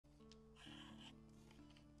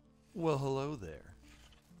Well, hello there.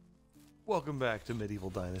 Welcome back to Medieval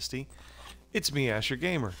Dynasty. It's me, Asher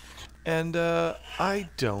Gamer, and I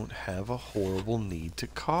don't have a horrible need to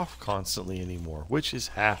cough constantly anymore, which is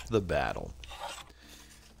half the battle.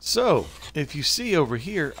 So, if you see over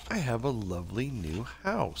here, I have a lovely new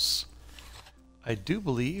house. I do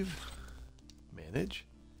believe, manage,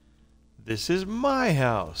 this is my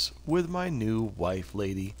house with my new wife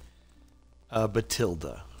lady,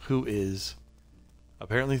 Batylda, who is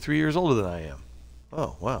apparently 3 years older than I am.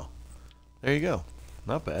 Oh, wow. There you go.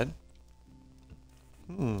 Not bad.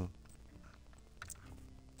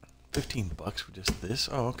 15 bucks for just this?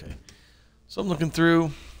 Oh, okay. So I'm looking through.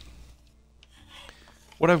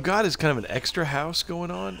 What I've got is kind of an extra house going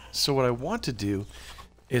on. So what I want to do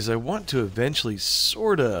is I want to eventually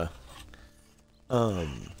sort of, I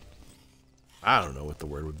don't know what the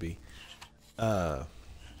word would be. I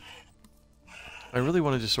really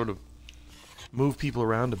want to just sort of move people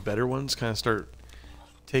around to better ones, kind of start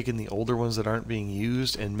taking the older ones that aren't being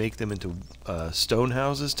used and make them into stone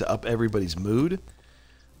houses to up everybody's mood.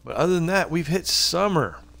 But other than that, we've hit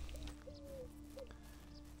summer.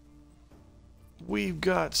 We've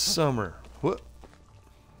got summer. What?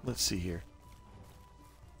 Let's see here.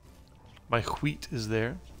 My wheat is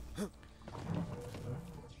there.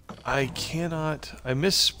 I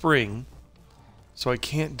miss spring, so I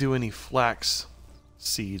can't do any flax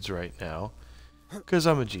seeds right now because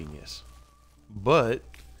I'm a genius. But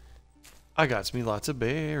I got me lots of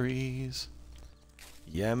berries.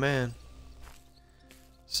 Yeah, man.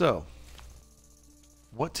 So,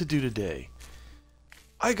 what to do today?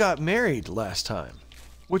 I got married last time,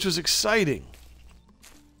 which was exciting.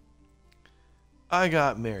 I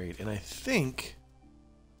got married, and I think,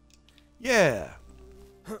 yeah.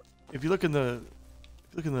 If you look in the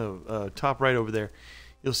top right over there,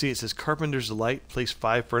 you'll see it says Carpenter's Delight. Place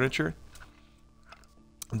 5 furniture.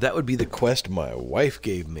 That would be the quest my wife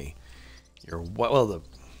gave me.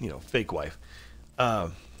 Fake wife.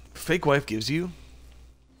 Fake wife gives you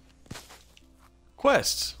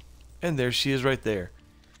quests. And there she is right there.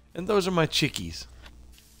 And those are my chickies.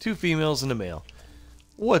 2 females and a male.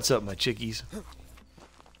 What's up, my chickies?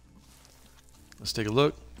 Let's take a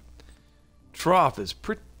look. Trough is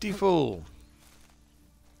pretty full.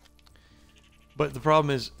 But the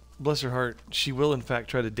problem is, bless her heart, she will in fact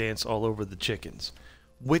try to dance all over the chickens.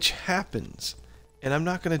 Which happens. And I'm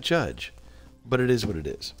not going to judge. But it is what it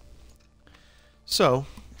is. So,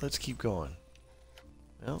 let's keep going.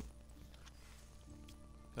 Well,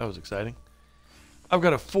 that was exciting. I've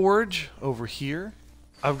got a forge over here.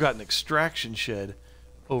 I've got an extraction shed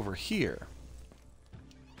over here,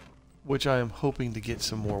 which I am hoping to get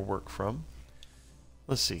some more work from.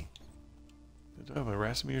 Let's see. Do I have a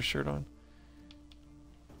Racimir shirt on?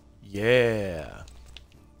 Yeah.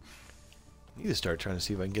 I need to start trying to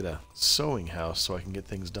see if I can get a sewing house so I can get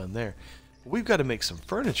things done there. We've got to make some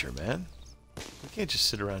furniture, man. We can't just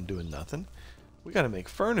sit around doing nothing. We got to make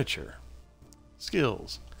furniture.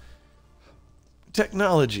 Skills.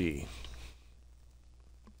 Technology.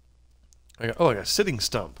 I got a sitting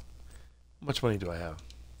stump. How much money do I have?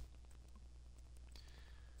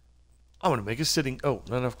 I'm going to make a sitting... Oh,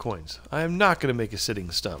 not enough coins. I am not going to make a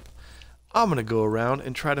sitting stump. I'm going to go around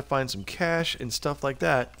and try to find some cash and stuff like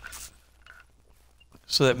that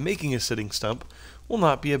so that making a sitting stump will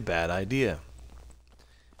not be a bad idea.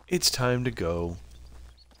 It's time to go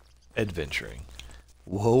adventuring.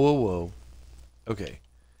 Whoa, whoa, whoa. Okay.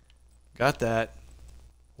 Got that.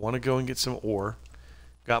 Want to go and get some ore.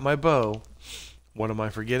 Got my bow. What am I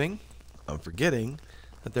forgetting? I'm forgetting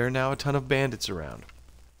that there are now a ton of bandits around.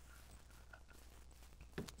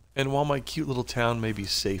 And while my cute little town may be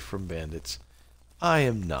safe from bandits, I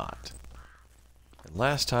am not. And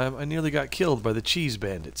last time, I nearly got killed by the cheese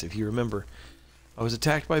bandits, if you remember. I was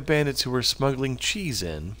attacked by bandits who were smuggling cheese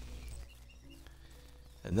in.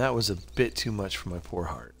 And that was a bit too much for my poor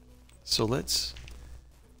heart. So let's...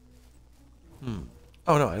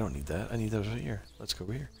 Oh no, I don't need that. I need those right here. Let's go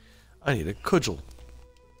over here. I need a cudgel.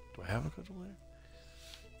 Do I have a cudgel there?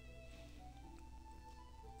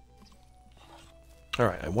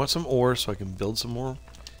 Alright, I want some ore so I can build some more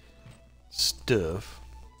stuff.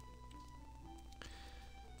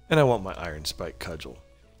 And I want my iron spike cudgel.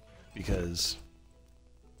 Because...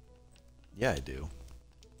 yeah, I do.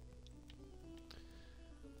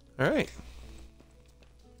 Alright.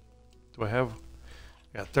 Do I have...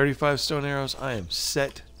 I got 35 stone arrows. I am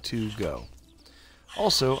set to go.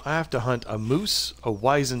 Also, I have to hunt a moose, a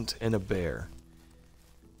wisent, and a bear.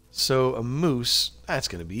 So, a moose... that's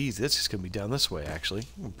going to be easy. That's just going to be down this way, actually.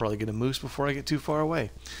 I'll probably get a moose before I get too far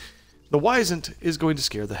away. The wisent is going to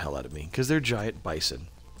scare the hell out of me, because they're giant bison.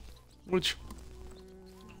 Which...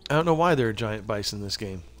 I don't know why there are giant bison in this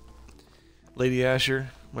game. Lady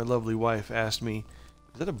Asher, my lovely wife, asked me,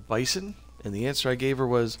 "Is that a bison?" And the answer I gave her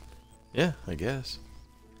was, "Yeah, I guess."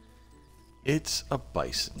 It's a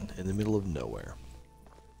bison in the middle of nowhere.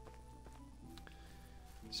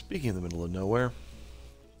 Speaking of the middle of nowhere,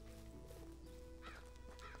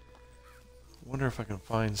 I wonder if I can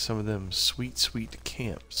find some of them sweet, sweet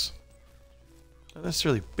camps. Not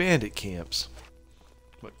necessarily bandit camps,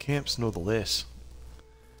 but camps nonetheless.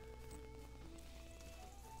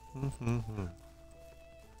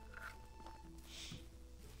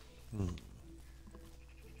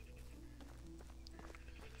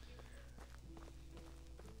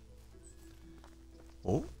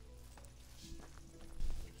 Oh.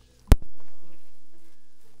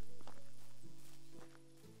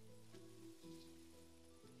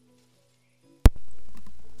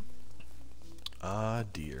 Ah,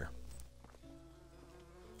 dear.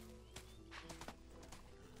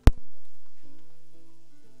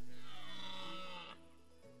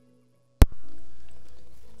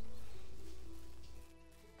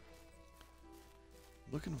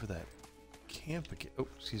 Looking for that camp again. Oh,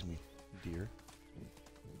 excuse me, dear.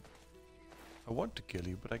 I want to kill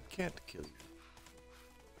you, but I can't kill you.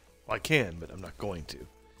 Well, I can, but I'm not going to.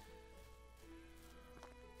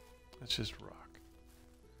 Let's just rock.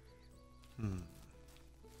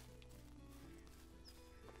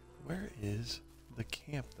 Where is the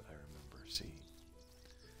camp that I remember seeing?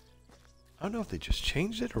 I don't know if they just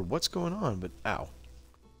changed it or what's going on, but ow.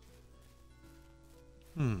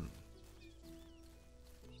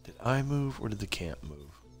 Did I move or did the camp move?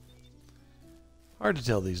 Hard to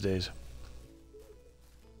tell these days.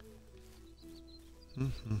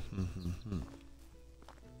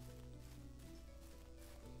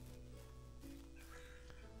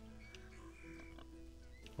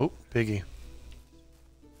 Oh, piggy.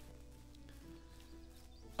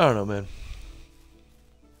 I don't know, man.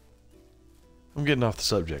 I'm getting off the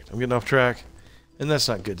subject. I'm getting off track, and that's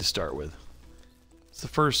not good to start with. It's the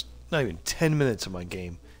first, not even 10 minutes of my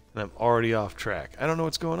game, and I'm already off track. I don't know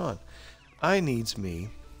what's going on. I needs me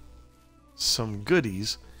some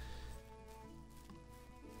goodies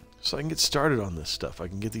so I can get started on this stuff. I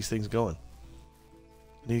can get these things going.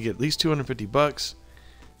 I need to get at least 250 bucks,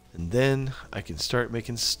 and then I can start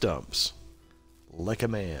making stumps like a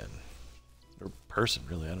man. Or person,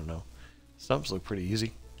 really, I don't know. Stumps look pretty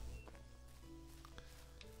easy.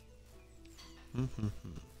 And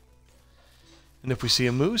if we see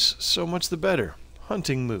a moose, so much the better.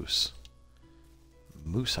 Hunting moose.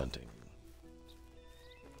 Moose hunting.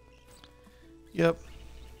 Yep.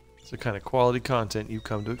 It's the kind of quality content you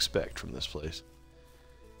come to expect from this place.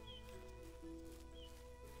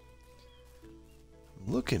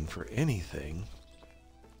 I'm looking for anything.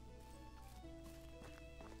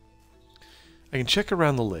 I can check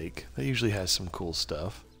around the lake. That usually has some cool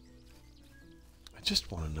stuff. I just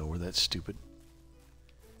want to know where that stupid...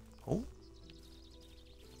 Oh.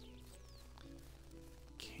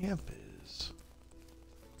 Camp is.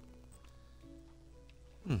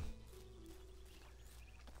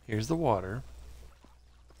 Here's the water.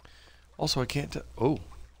 Also, I can't tell... Oh.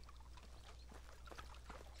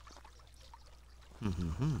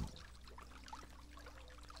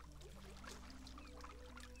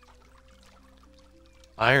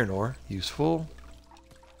 Iron ore, useful.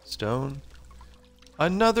 Stone.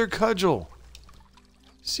 Another cudgel!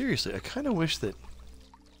 Seriously, I kind of wish that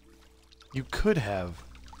you could have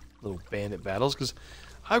little bandit battles, because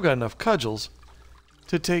I've got enough cudgels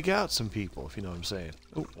to take out some people, if you know what I'm saying.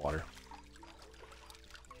 Oh, water.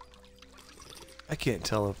 I can't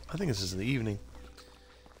tell if... I think this is in the evening.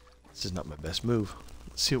 This is not my best move.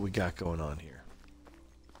 Let's see what we got going on here.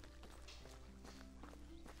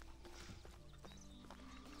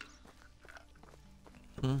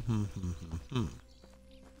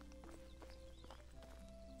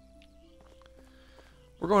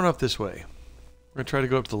 We're going up this way. We're going to try to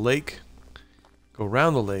go up the lake, go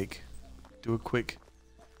around the lake, do a quick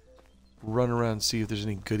run around, see if there's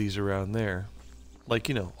any goodies around there. Like,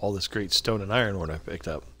 you know, all this great stone and iron ore I picked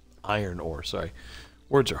up. Iron ore, sorry.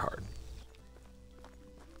 Words are hard.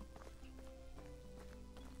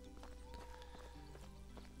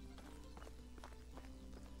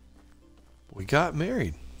 We got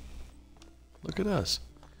married. Look at us.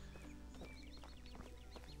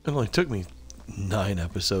 It only took me 9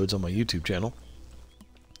 episodes on my YouTube channel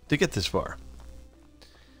to get this far.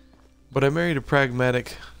 But I married a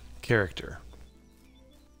pragmatic character.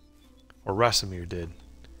 Or Racimir did.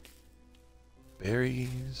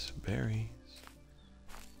 Berries, berries.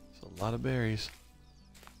 It's a lot of berries.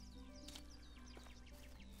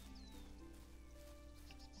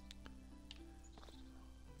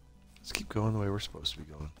 Let's keep going the way we're supposed to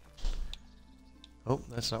be going. Oh,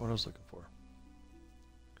 that's not what I was looking for.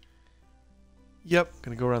 Yep,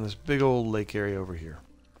 gonna go around this big old lake area over here.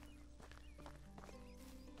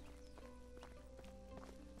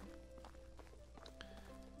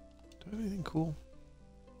 Do I have anything cool?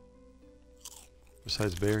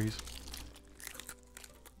 Besides berries?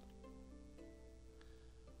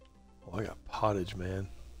 Oh, I got pottage, man.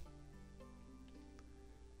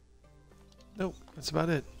 Nope, that's about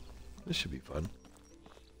it. This should be fun.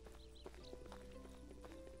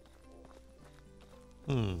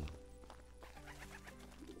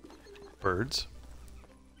 Birds.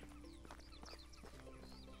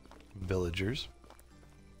 Villagers.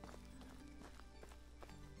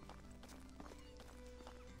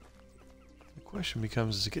 The question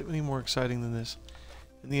becomes, does it get any more exciting than this?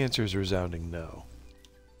 And the answer is a resounding no.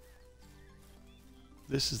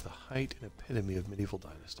 This is the height and epitome of medieval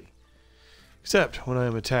dynasty. Except when I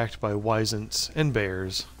am attacked by Wisents and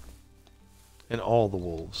bears and all the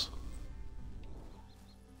wolves.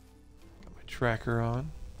 Got my tracker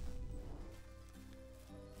on.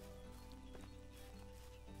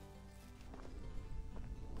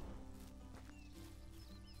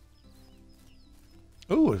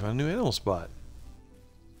 Oh, I found a new animal spot.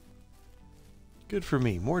 Good for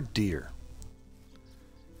me. More deer.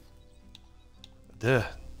 Duh.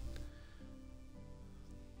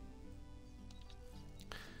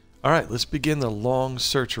 Alright, let's begin the long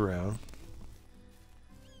search around.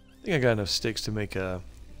 I think I got enough sticks to make a...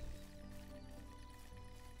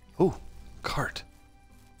 Oh, cart.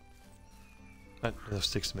 Not enough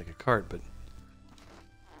sticks to make a cart, but...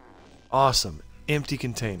 Awesome. Empty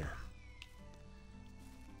container.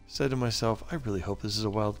 Said to myself, I really hope this is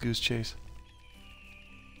a wild goose chase.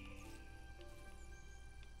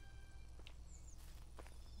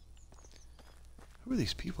 Who are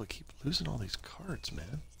these people that keep losing all these carts,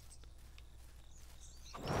 man?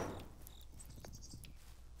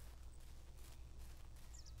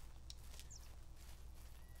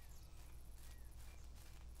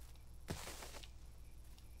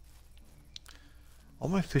 All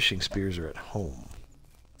my fishing spears are at home.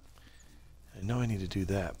 I know I need to do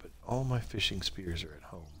that, but all my fishing spears are at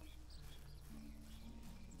home.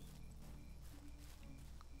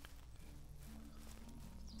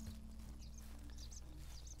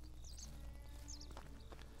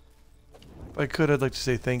 If I could, I'd like to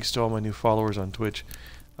say thanks to all my new followers on Twitch,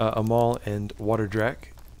 Amal and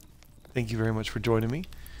Waterdrak. Thank you very much for joining me,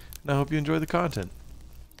 and I hope you enjoy the content.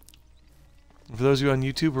 And for those of you on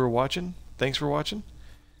YouTube who are watching, thanks for watching.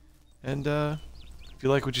 And if you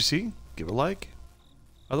like what you see, give a like.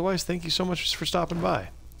 Otherwise, thank you so much for stopping by.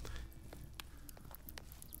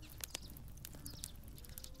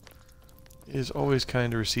 It is always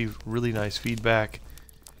kind to receive really nice feedback,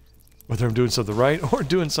 whether I'm doing something right or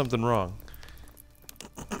doing something wrong.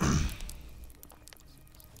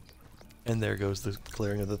 And there goes the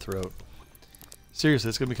clearing of the throat. Seriously,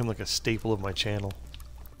 it's going to become like a staple of my channel.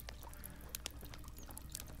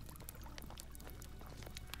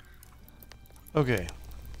 Okay.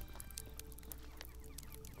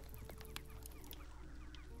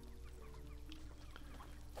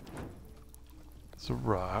 It's a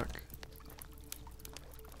rock.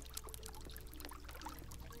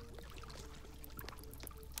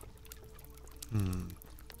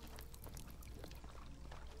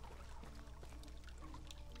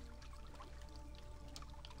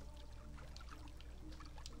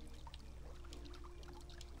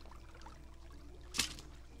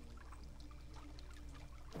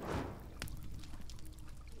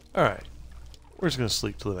 Alright. We're just going to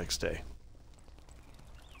sleep till the next day.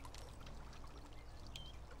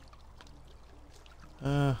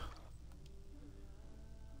 I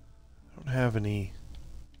don't have any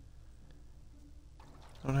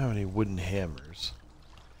wooden hammers.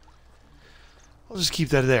 I'll just keep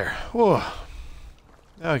that there. Whoa.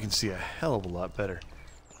 Now I can see a hell of a lot better.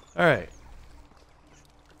 Alright.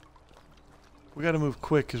 We gotta move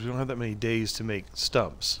quick because we don't have that many days to make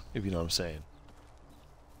stumps, if you know what I'm saying.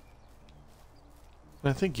 And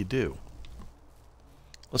I think you do.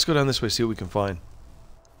 Let's go down this way, see what we can find.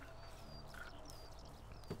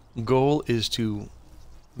 Goal is to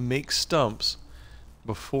make stumps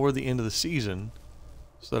before the end of the season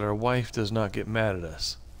so that our wife does not get mad at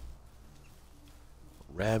us.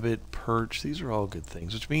 Rabbit, perch, these are all good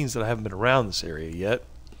things, which means that I haven't been around this area yet.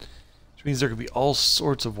 Which means there could be all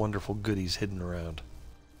sorts of wonderful goodies hidden around.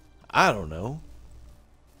 I don't know.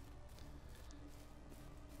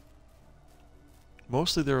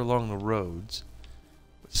 Mostly they're along the roads,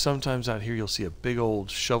 but sometimes out here you'll see a big old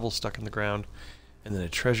shovel stuck in the ground and then a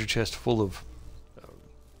treasure chest full of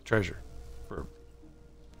treasure.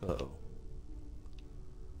 Uh-oh.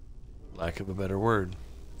 lack of a better word.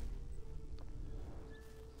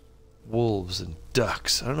 Wolves and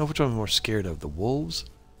ducks. I don't know which one I'm more scared of, the wolves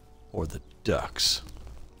or the ducks.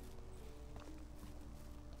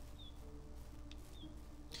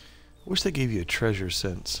 I wish they gave you a treasure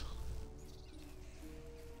sense.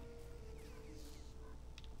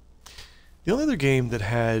 The only other game that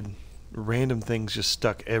had random things just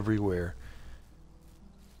stuck everywhere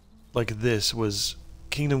like this was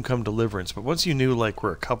Kingdom Come Deliverance. But once you knew like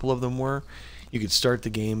where a couple of them were, you could start the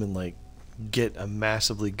game and like get a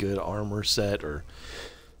massively good armor set or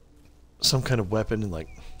some kind of weapon in like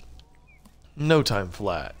no time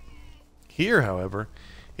flat. Here, however,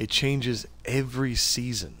 it changes every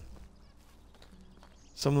season.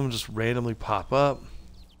 Some of them just randomly pop up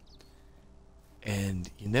and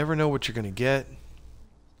you never know what you're going to get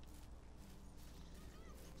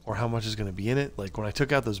or how much is going to be in it. Like when I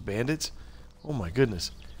took out those bandits, oh my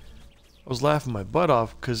goodness, I was laughing my butt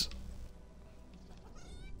off because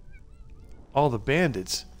all the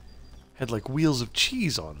bandits had like wheels of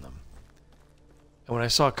cheese on them. And when I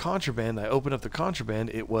saw contraband, I opened up the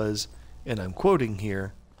contraband, it was, and I'm quoting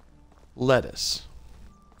here, lettuce.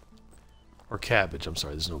 Or cabbage, I'm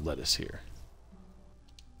sorry, there's no lettuce here.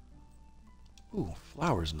 Ooh,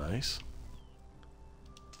 flour's nice.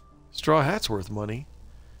 Straw hat's worth money.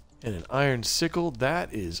 And an iron sickle,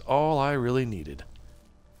 that is all I really needed.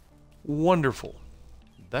 Wonderful.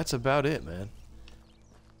 That's about it, man.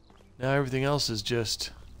 Now everything else is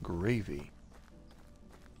just gravy.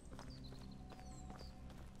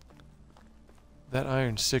 That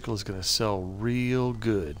iron sickle is going to sell real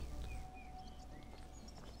good.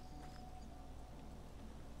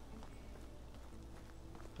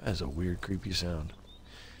 That is a weird, creepy sound.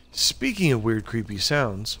 Speaking of weird, creepy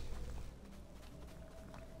sounds,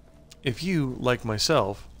 if you, like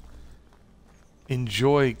myself,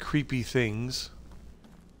 enjoy creepy things,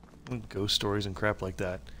 ghost stories and crap like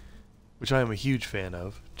that, which I am a huge fan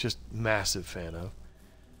of, just massive fan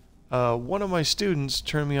of, one of my students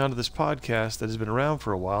turned me on to this podcast that has been around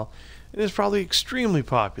for a while and is probably extremely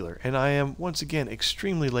popular, and I am, once again,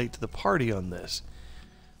 extremely late to the party on this.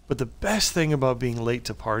 But the best thing about being late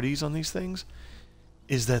to parties on these things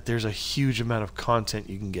is that there's a huge amount of content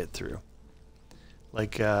you can get through.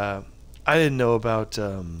 Like, I didn't know about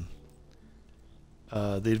the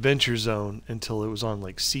Adventure Zone until it was on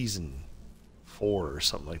like season 4 or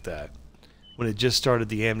something like that, when it just started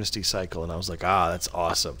the Amnesty cycle, and I was like, ah, that's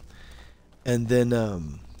awesome. And then,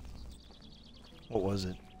 what was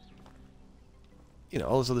it? You know,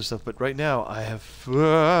 all this other stuff. But right now, I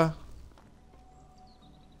have...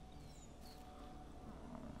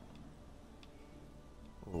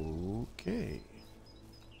 Okay.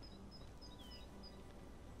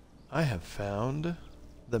 I have found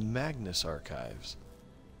the Magnus Archives,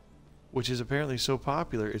 which is apparently so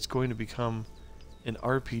popular it's going to become an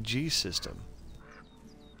RPG system,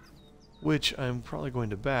 which I'm probably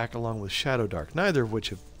going to back along with Shadow Dark, neither of which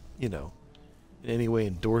have, you know, in any way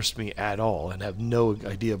endorsed me at all and have no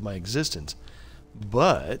idea of my existence.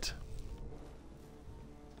 But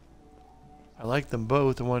I like them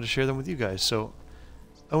both and wanted to share them with you guys. So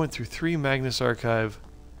I went through 3 Magnus Archive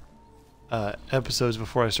episodes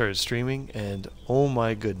before I started streaming, and oh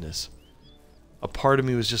my goodness, a part of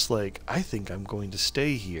me was just like, I think I'm going to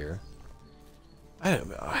stay here.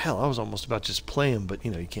 Hell, I was almost about just playing, but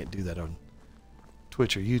you know, you can't do that on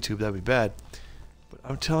Twitch or YouTube, that'd be bad. But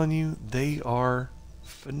I'm telling you, they are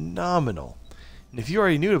phenomenal. And if you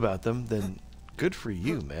already knew about them, then good for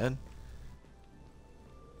you, man.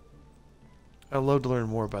 I love to learn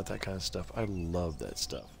more about that kind of stuff. I love that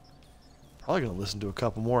stuff. Probably going to listen to a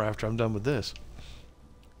couple more after I'm done with this.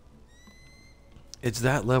 It's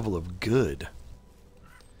that level of good.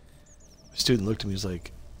 A student looked at me and was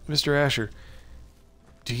like, Mr. Asher,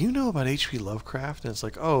 do you know about H.P. Lovecraft? And it's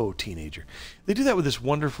like, oh, teenager. They do that with this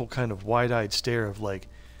wonderful kind of wide-eyed stare of like,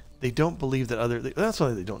 they don't believe that other... That's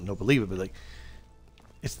why they don't believe it, but like,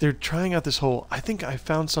 they're trying out this whole, I think I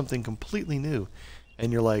found something completely new.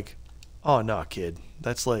 And you're like, oh, no, kid.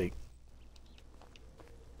 That's like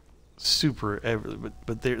super...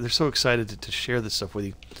 But they're so excited to share this stuff with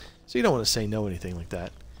you. So you don't want to say no anything like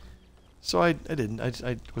that. So I didn't.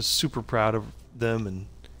 I was super proud of them and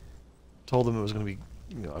told them it was going to be,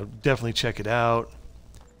 you know, I'd definitely check it out.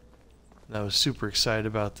 And I was super excited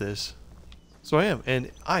about this. So I am.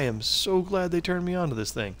 And I am so glad they turned me on to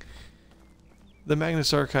this thing. The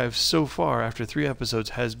Magnus Archive so far, after 3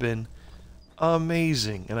 episodes, has been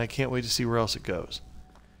amazing. And I can't wait to see where else it goes.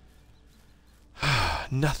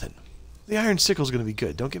 Nothing. The Iron Sickle is going to be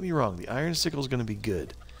good. Don't get me wrong. The Iron Sickle is going to be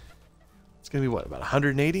good. It's going to be, what, about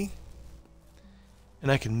 180?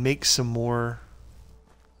 And I can make some more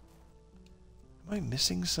Am I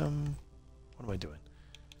missing some... What am I doing?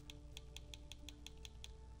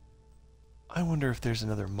 I wonder if there's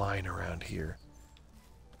another mine around here.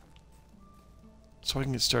 So I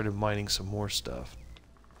can get started mining some more stuff.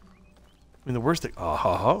 I mean, the worst thing...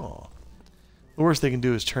 The worst they can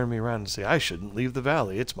do is turn me around and say, I shouldn't leave the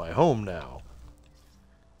valley. It's my home now.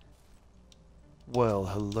 Well,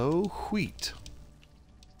 hello, wheat.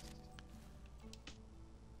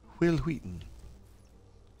 Will Wheaton.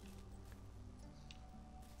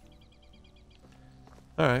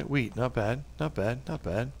 Alright, wheat. Not bad. Not bad. Not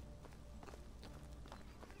bad.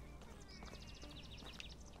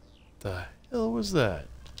 The hell was that?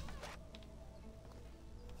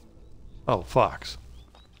 Oh, fox.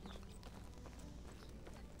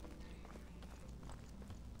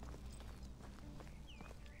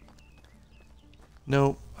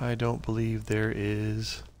 Nope, I don't believe there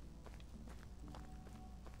is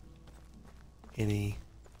any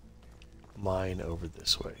mine over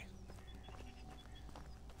this way.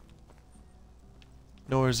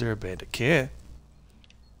 Nor is there a bandit camp.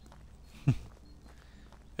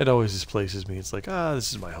 It always displaces me. It's like,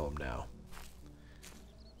 this is my home now.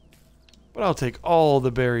 But I'll take all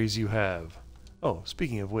the berries you have. Oh,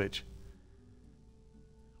 speaking of which.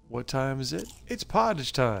 What time is it? It's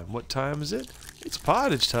pottage time. What time is it? It's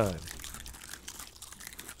pottage time.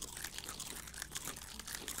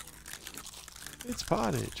 It's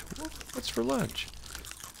pottage. What's for lunch?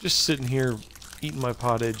 Just sitting here eating my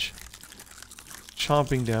pottage.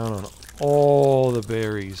 Chomping down on all the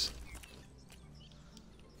berries.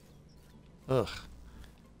 Ugh.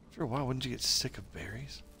 After a while, wouldn't you get sick of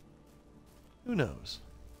berries? Who knows?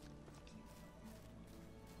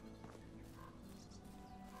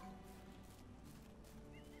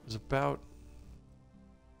 It was about...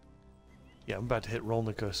 Yeah, I'm about to hit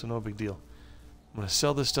Rolnica, so no big deal. I'm going to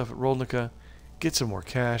sell this stuff at Rolnica, get some more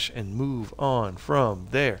cash, and move on from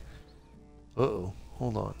there. Uh-oh.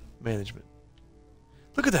 Hold on. Management.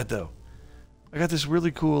 Look at that, though. I got this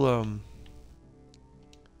really cool,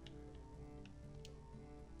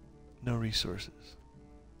 no resources.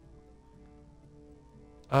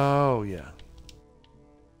 Oh, yeah.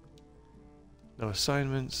 No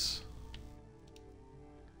assignments.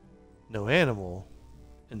 No animal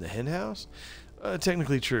in the hen house?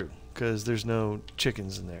 Technically true, because there's no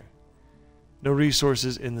chickens in there. No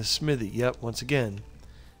resources in the smithy. Yep, once again.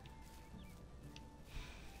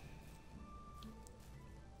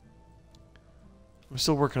 I'm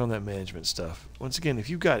still working on that management stuff. Once again, if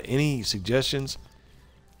you've got any suggestions,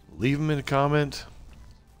 leave them in a comment.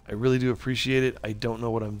 I really do appreciate it. I don't know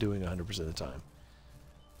what I'm doing 100% of the time.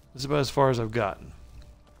 This is about as far as I've gotten.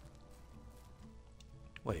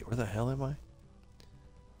 Wait, where the hell am I?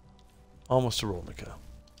 Almost to Rolnica.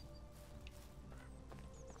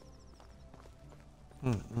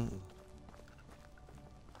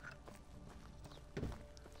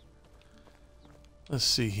 Let's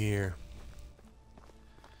see here.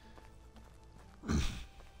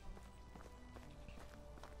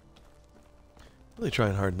 Really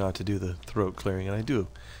trying hard not to do the throat clearing, and I do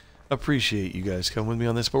appreciate you guys coming with me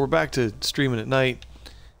on this, but we're back to streaming at night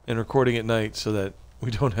and recording at night so that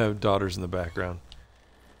we don't have daughters in the background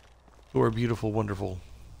who are beautiful, wonderful.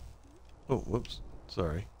 Oh, whoops.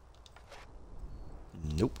 Sorry.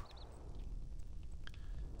 Nope.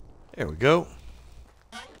 There we go.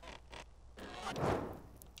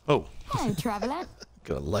 Oh. Hey, traveler.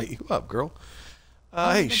 Gonna light you up, girl.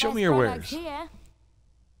 Hey, show me your wares. Here.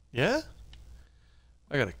 Yeah?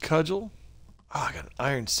 I got a cudgel. Oh, I got an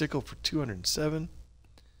iron sickle for 207.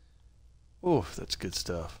 Oof, that's good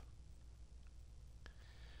stuff.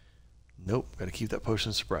 Nope, gotta keep that potion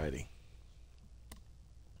of sobriety.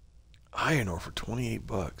 Iron ore for 28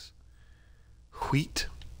 bucks. Wheat.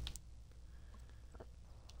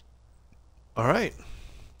 Alright.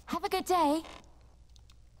 Have a good day.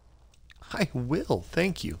 I will,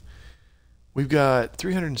 thank you. We've got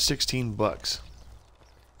 316 bucks.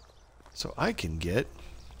 So I can get...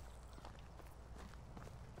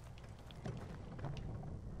 I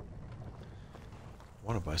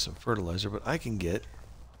want to buy some fertilizer, but I can get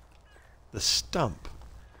the stump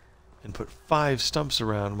and put 5 stumps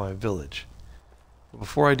around my village. But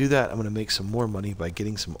before I do that, I'm going to make some more money by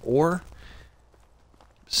getting some ore,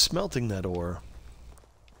 smelting that ore,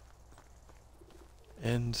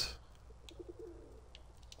 and...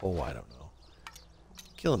 oh, I don't know.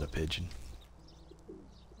 Killing a pigeon.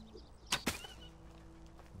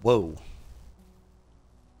 Whoa.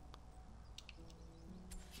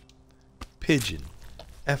 Pigeon.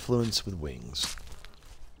 Effluence with wings.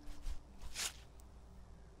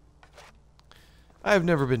 I've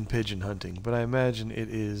never been pigeon hunting, but I imagine it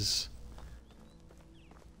is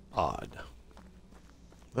odd.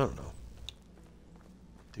 I don't know.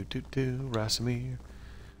 Racimir.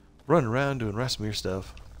 Running around doing Racimir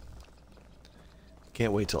stuff.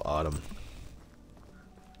 Can't wait till autumn.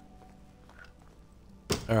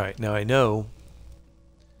 Alright, now I know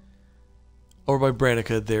over by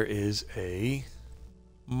Brannica there is a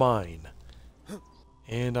mine.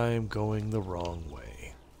 And I am going the wrong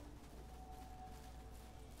way.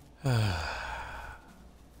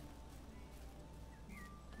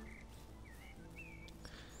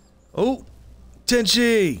 Oh!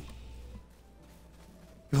 Tenchi!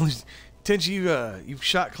 Tenchi, you've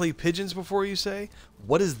shot clay pigeons before, you say?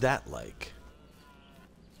 What is that like?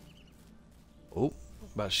 Oh,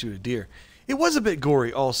 about to shoot a deer. It was a bit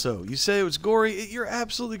gory also. You say it was gory? You're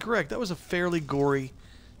absolutely correct. That was a fairly gory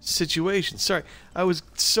situation. Sorry, I was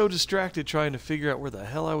so distracted trying to figure out where the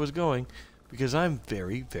hell I was going because I'm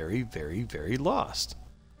very, very, very, very lost.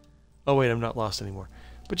 Oh wait, I'm not lost anymore.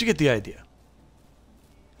 But you get the idea.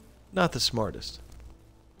 Not the smartest.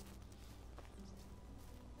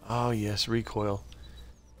 Oh yes, recoil.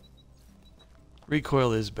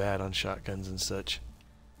 Recoil is bad on shotguns and such.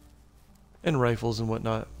 And rifles and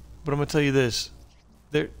whatnot. But I'm going to tell you this.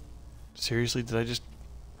 Seriously, did I just...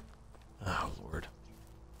 Oh, Lord.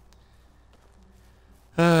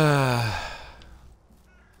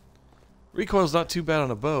 Recoil's not too bad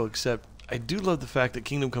on a bow, except I do love the fact that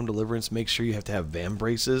Kingdom Come Deliverance makes sure you have to have van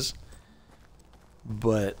braces.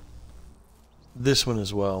 But this one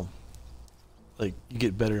as well. Like, you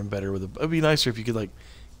get better and better with it. It'd be nicer if you could, like,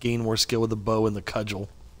 gain more skill with the bow and the cudgel.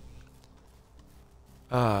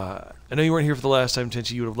 I know you weren't here for the last time,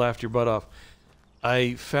 Tenchi. You would have laughed your butt off.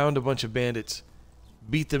 I found a bunch of bandits,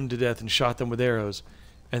 beat them to death, and shot them with arrows,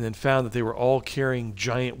 and then found that they were all carrying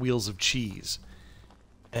giant wheels of cheese.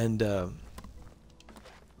 And,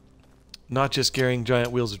 not just carrying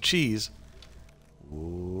giant wheels of cheese.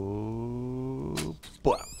 Ooh,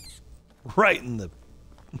 blah, right in the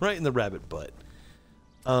rabbit butt.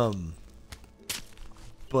 What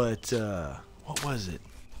was it?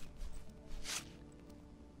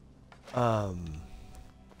 What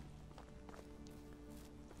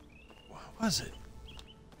was it?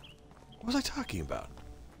 What was I talking about?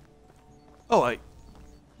 Oh,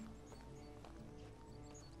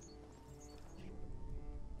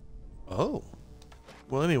 Oh.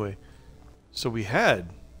 Well, anyway. So we had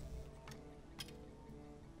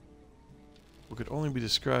what could only be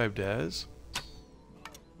described as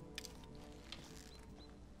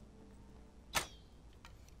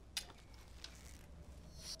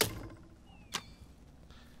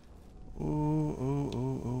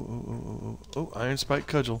Oh, iron spike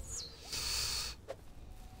cudgel.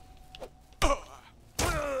 Oh,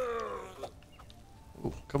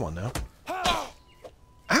 come on now.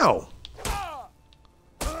 Ow!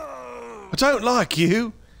 I don't like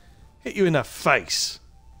you! Hit you in the face.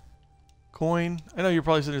 Coin. I know you're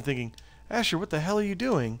probably sitting there thinking, Asher, what the hell are you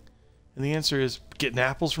doing? And the answer is, getting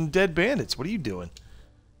apples from dead bandits. What are you doing?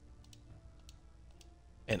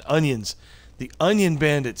 And onions. The onion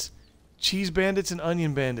bandits. Cheese bandits and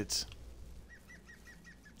onion bandits.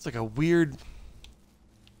 It's like a weird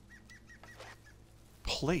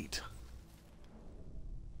plate.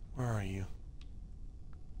 Where are you?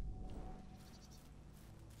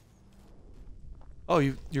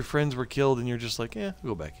 Oh, your friends were killed and you're just like, we'll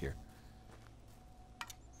go back here.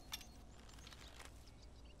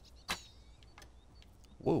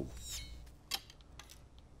 Whoa.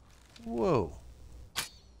 Whoa.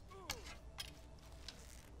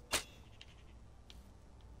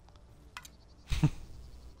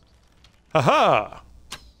 Ha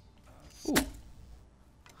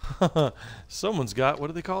ha! Someone's got, what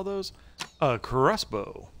do they call those? A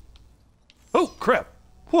crossbow. Oh, crap!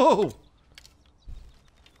 Whoa!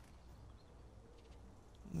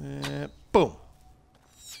 Boom!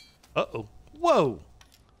 Uh-oh. Whoa!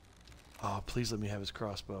 Oh, please let me have his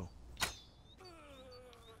crossbow.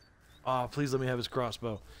 Oh, please let me have his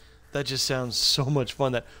crossbow. That just sounds so much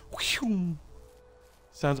fun. That whew,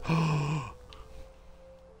 sounds... I'm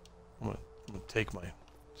gonna take my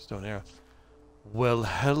stone arrow. Well,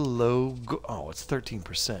 hello. Oh, it's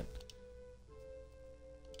 13%.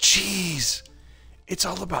 Cheese! It's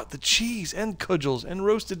all about the cheese and cudgels and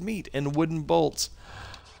roasted meat and wooden bolts.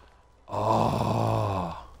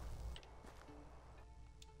 Oh.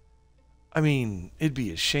 I mean, it'd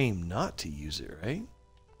be a shame not to use it, right?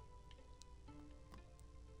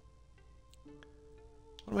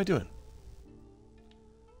 What am I doing?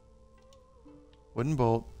 Wooden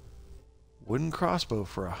bolt. Wooden crossbow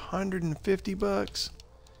for 150 bucks.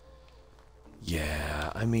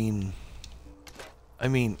 Yeah, I mean,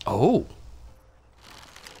 oh.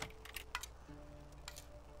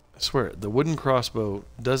 That's swear, the wooden crossbow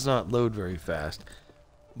does not load very fast,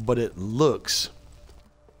 but it looks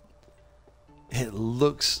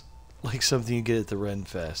like something you get at the Ren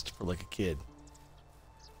Fest for like a kid.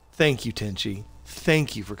 Thank you, Tenchi.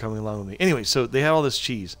 Thank you for coming along with me. Anyway, so they have all this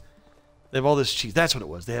cheese. They have all this cheese. That's what it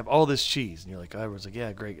was. They have all this cheese. And you're like, I was like,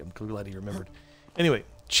 yeah, great. I'm glad you remembered. Anyway,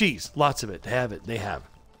 cheese. Lots of it. Have it. They have.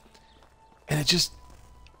 And it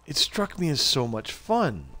struck me as so much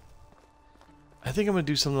fun. I think I'm going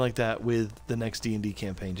to do something like that with the next D&D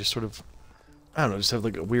campaign. Just sort of, I don't know, just have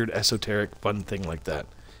like a weird esoteric fun thing like that.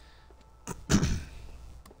 I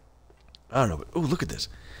don't know, but oh, look at this.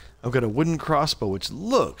 I've got a wooden crossbow, which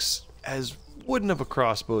looks as wooden of a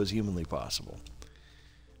crossbow as humanly possible.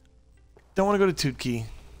 Don't want to go to Tutkey.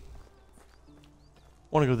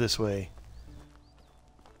 Want to go this way.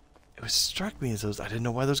 It struck me as those, I didn't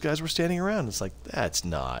know why those guys were standing around. It's like, that's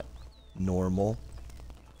not normal.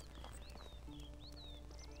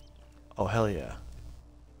 Oh, hell yeah.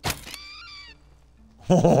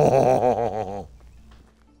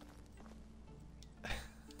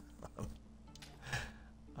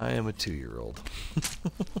 I am a 2-year-old.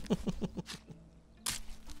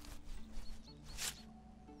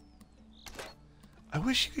 I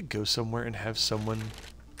wish you could go somewhere and have someone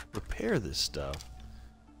repair this stuff.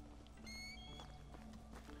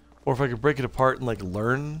 Or if I could break it apart and like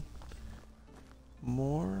learn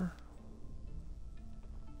more.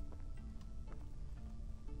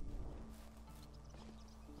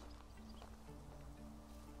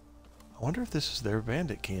 I wonder if this is their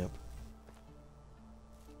bandit camp.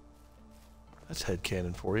 That's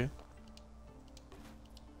headcanon for you.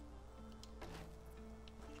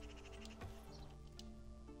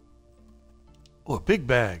 Oh, a big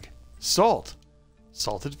bag. Salt.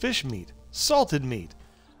 Salted fish meat. Salted meat.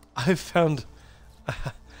 I found...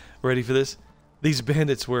 ready for this? These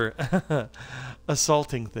bandits were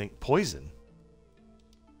assaulting thing. Poison.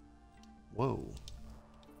 Whoa.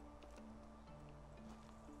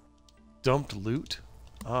 Dumped loot?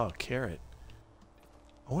 Oh, carrot.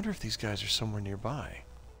 I wonder if these guys are somewhere nearby.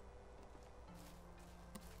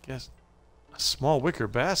 Guess a small wicker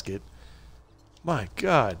basket. My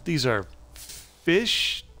God, these are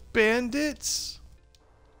fish bandits?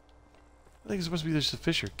 I think it's supposed to be just a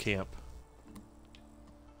fisher camp.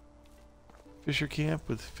 Fisher camp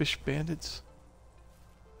with fish bandits?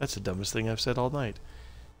 That's the dumbest thing I've said all night.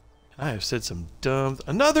 I have said some dumb...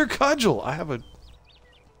 Another cudgel! I have a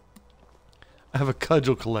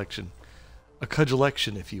cudgel collection. A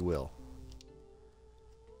cudgelection, if you will.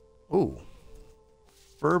 Ooh.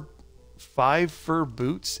 5 fur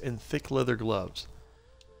boots and thick leather gloves.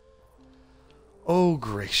 Oh,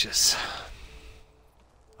 gracious.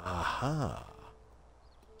 Aha.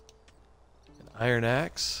 An iron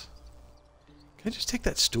axe. Can I just take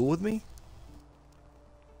that stool with me?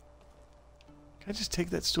 Can I just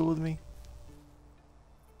take that stool with me?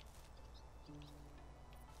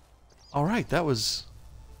 Alright, that was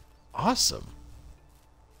awesome.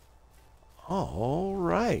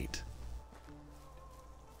 Alright.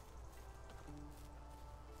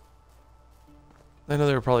 I know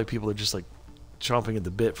there are probably people that are just like chomping at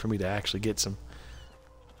the bit for me to actually get some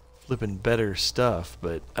flipping better stuff,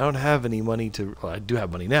 but I don't have any money to... Well, I do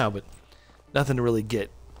have money now, but nothing to really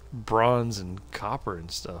get bronze and copper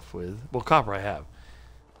and stuff with. Well, copper I have.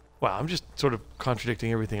 Wow, I'm just sort of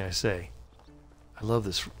contradicting everything I say. I love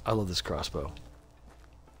this crossbow.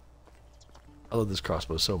 I love this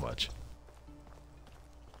crossbow so much.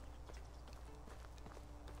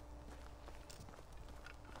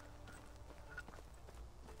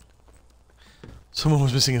 Someone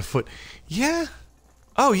was missing a foot. Yeah.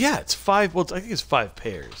 Oh, yeah, it's 5. Well, I think it's 5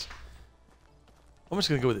 pairs. I'm just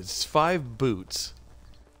going to go with it. It's 5 boots.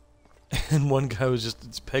 And one guy was just,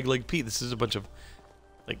 it's Peg Leg Pete. This is a bunch of,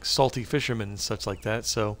 like, salty fishermen and such like that,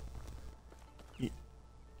 so.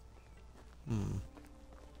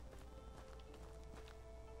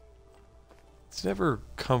 It's never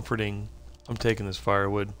comforting. I'm taking this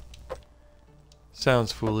firewood.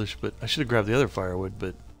 Sounds foolish, but I should have grabbed the other firewood,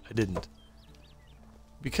 but I didn't.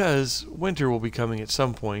 Because winter will be coming at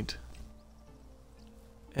some point.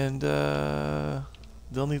 And,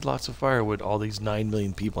 they'll need lots of firewood. All these 9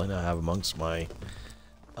 million people I now have amongst my,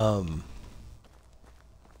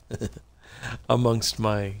 amongst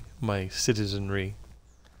my citizenry.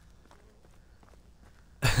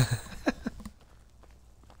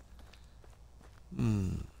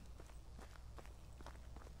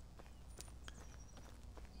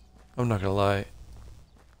 I'm not gonna lie.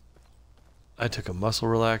 I took a muscle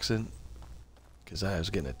relaxant because I was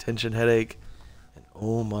getting a tension headache, and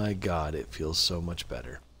oh my God, it feels so much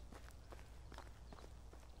better.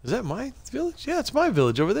 Is that my village? Yeah, it's my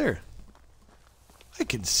village over there. I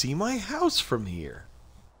can see my house from here.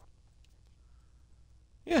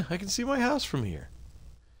 Yeah, I can see my house from here.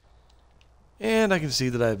 And I can see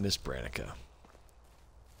that I've missed Branica.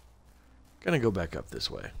 Gonna go back up this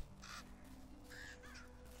way.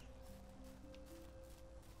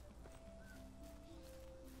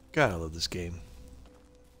 God, I love this game.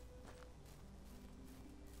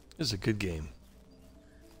 This is a good game.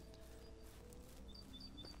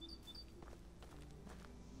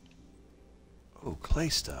 Oh, clay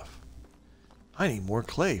stuff. I need more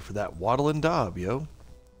clay for that wattle and daub, yo.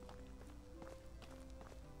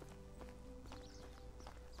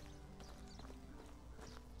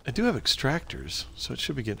 I do have extractors, so it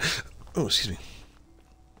should be getting... Oh, excuse me.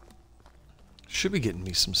 Should be getting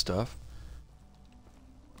me some stuff.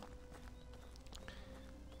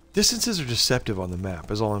 Distances are deceptive on the map,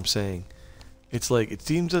 is all I'm saying. It's like, it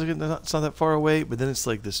seems like it's not that far away, but then it's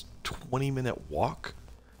like this 20-minute walk.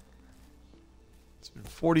 It's been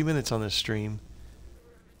 40 minutes on this stream.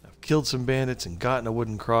 I've killed some bandits and gotten a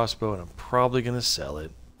wooden crossbow, and I'm probably going to sell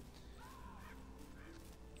it.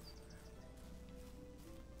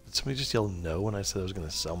 Did somebody just yell no when I said I was going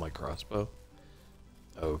to sell my crossbow?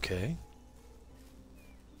 Okay.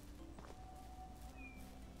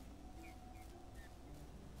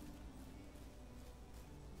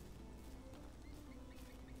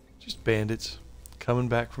 Just bandits coming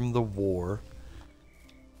back from the war.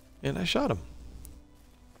 And I shot him.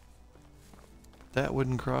 That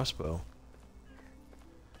wooden crossbow.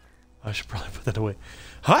 I should probably put that away.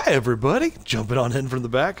 Hi, everybody. Jumping on in from the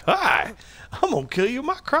back. Hi. I'm going to kill you with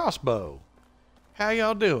my crossbow. How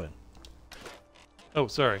y'all doing? Oh,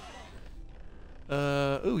 sorry.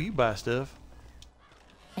 Ooh, you buy stuff.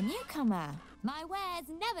 A newcomer. My wares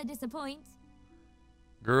never disappoint.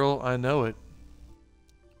 Girl, I know it.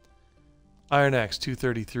 Iron Axe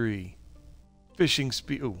 233. Fishing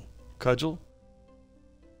spear. Ooh, cudgel.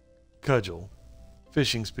 Cudgel.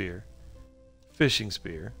 Fishing spear. Fishing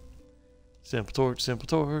spear. Simple torch, simple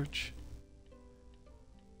torch.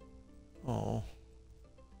 Oh.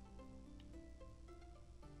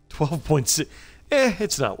 12.6.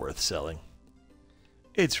 It's not worth selling.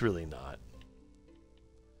 It's really not.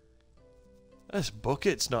 This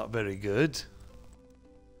bucket's not very good.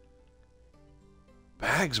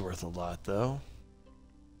 Bag's worth a lot, though.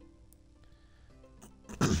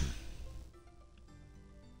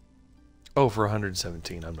 Oh, for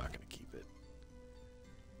 117, I'm not going to keep it.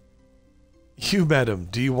 You, madam,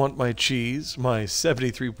 do you want my cheese? My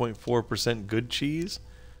 73.4% good cheese?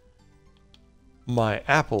 My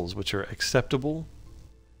apples, which are acceptable?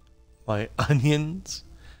 My onions?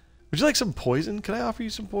 Would you like some poison? Can I offer you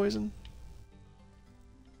some poison?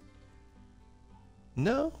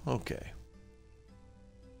 No? Okay.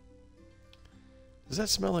 Does that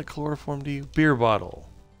smell like chloroform to you? Beer bottle.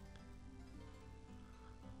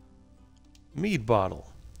 Mead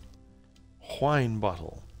bottle. Wine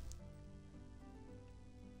bottle.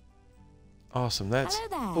 Awesome. That's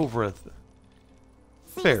over a...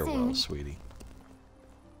 Farewell, sweetie.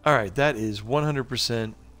 Alright, that is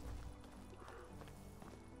 100%.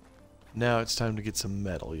 Now it's time to get some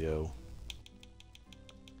metal, yo.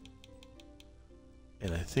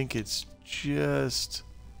 And I think it's just...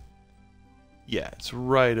 Yeah, it's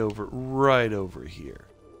right over here.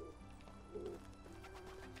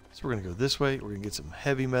 So we're going to go this way. We're going to get some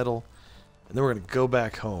heavy metal. And then we're going to go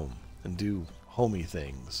back home and do homey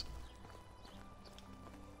things.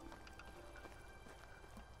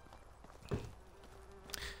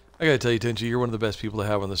 I got to tell you, Tenchi, you're one of the best people to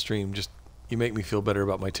have on the stream. Just, you make me feel better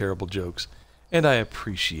about my terrible jokes. And I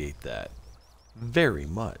appreciate that very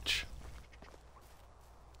much.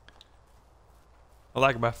 I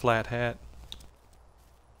like my flat hat.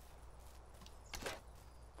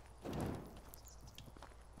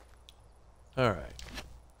 Alright.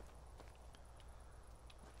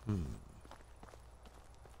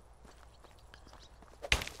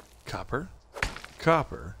 Copper.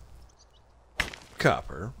 Copper.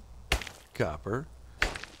 Copper. Copper.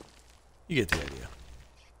 You get the idea.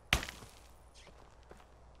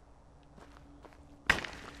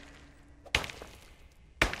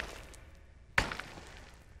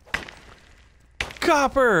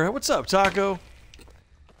 Copper! What's up, Taco?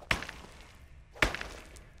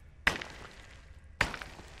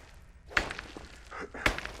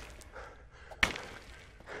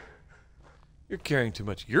 You're carrying too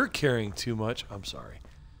much. You're carrying too much. I'm sorry.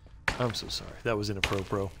 I'm so sorry. That was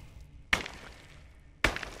inappropriate.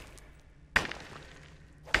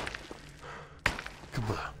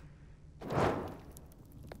 Kablah.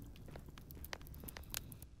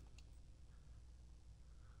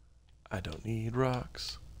 I don't need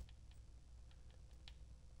rocks.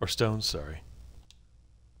 Or stone, sorry.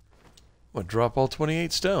 I'm going to drop all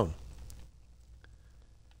 28 stone.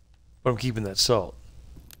 But I'm keeping that salt.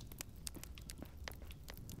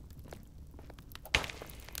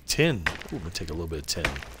 Tin. Ooh, I'm going to take a little bit of tin.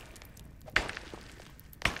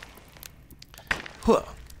 Huh.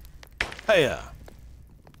 Hiya.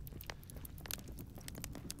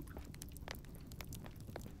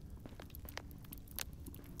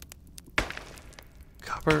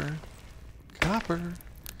 Copper. Copper.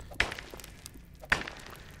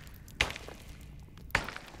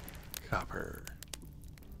 Copper.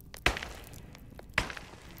 A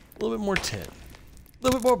little bit more tin. A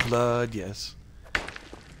little bit more blood, yes.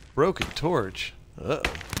 Broken torch. Uh-oh.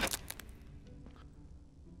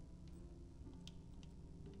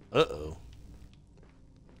 Uh-oh.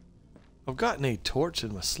 I've gotten a torch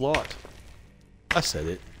in my slot. I said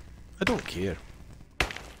it. I don't care.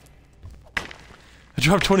 I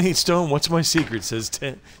dropped 28 stone. What's my secret? Says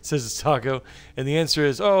Taco. And the answer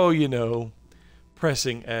is, oh, you know,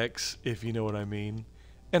 pressing X, if you know what I mean.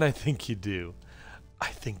 And I think you do. I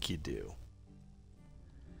think you do.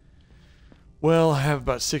 Well, I have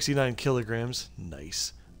about 69 kilograms.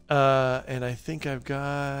 Nice. And I think I've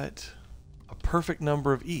got a perfect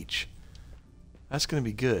number of each. That's going to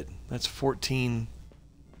be good. That's 14.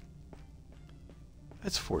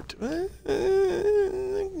 That's 14. A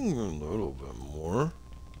little bit more.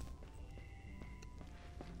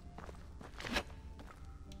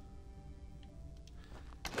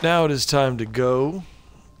 Now it is time to go.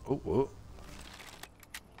 Oh, whoa.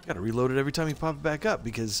 Gotta reload it every time you pop it back up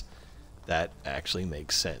because that actually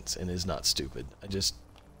makes sense and is not stupid. I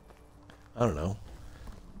don't know.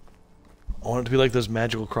 I want it to be like those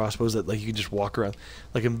magical crossbows that like you can just walk around.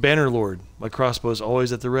 Like in Bannerlord, my crossbow is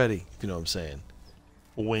always at the ready, if you know what I'm saying.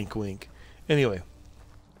 Wink, wink. Anyway,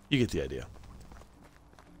 you get the idea.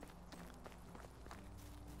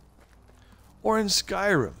 Or in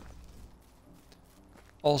Skyrim.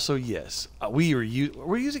 Also, yes, we're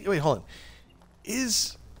using. Wait, hold on.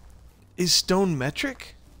 Is stone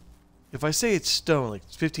metric? If I say it's stone, like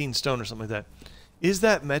 15 stone or something like that, is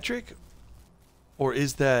that metric, or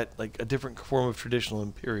is that like a different form of traditional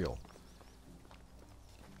imperial?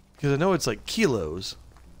 Because I know it's like kilos,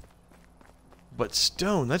 but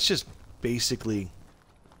stone, that's just basically.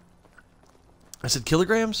 I said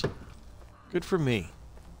kilograms? Good for me.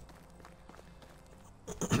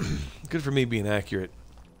 Good for me being accurate.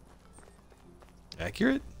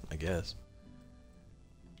 Accurate? I guess.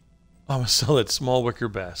 I'm gonna sell that small wicker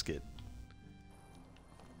basket.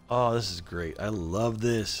 Oh, this is great. I love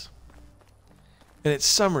this. And it's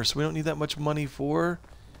summer, so we don't need that much money for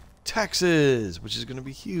taxes, which is going to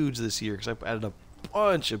be huge this year because I've added a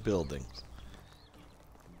bunch of buildings.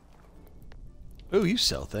 Oh, you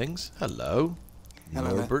sell things. Hello,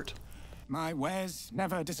 Norbert. My wares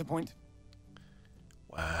never disappoint.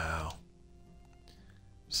 Wow.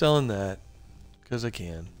 Selling that because I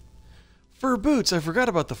can. Fur boots. I forgot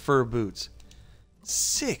about the fur boots.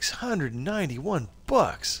 691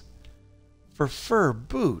 bucks for fur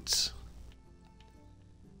boots.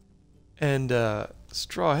 And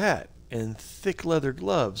straw hat and thick leather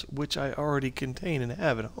gloves, which I already contain and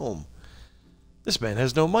have at home. This man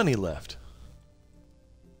has no money left.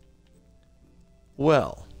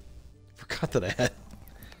 Well, forgot that I had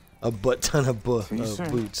a butt ton of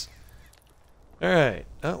boots. All right.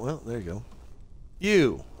 Oh, well, there you go.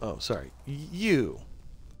 You. Oh, sorry. You.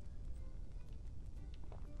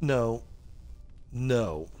 No.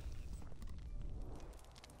 No.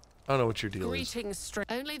 I don't know what your deal is. Greetings,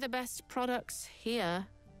 only the best products here.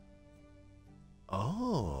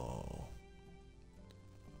 Oh.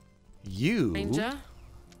 You. Ranger,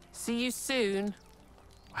 see you soon.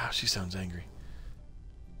 Wow, she sounds angry.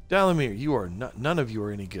 Dalamir, you are not. None of you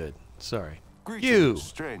are any good. Sorry. Greetings, you.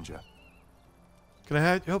 stranger. Can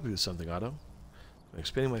I help you with something, Otto? I'm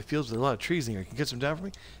expanding my fields with a lot of trees in here. Can you get some down for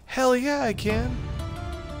me? Hell yeah, I can.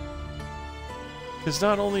 Because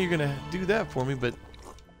not only are you gonna do that for me, but.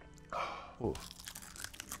 Whoa.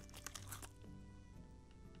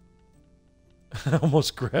 I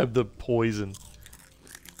almost grabbed the poison.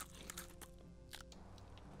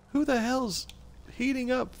 Who the hell's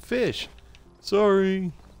heating up fish?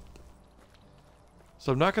 Sorry.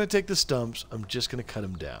 So I'm not going to take the stumps. I'm just going to cut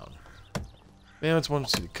them down. Man, it's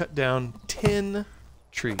wants to cut down 10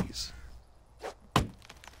 trees. I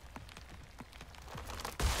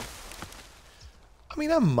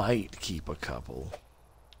mean, I might keep a couple.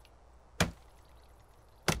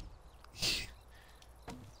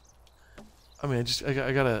 I mean, I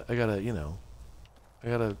gotta, you know,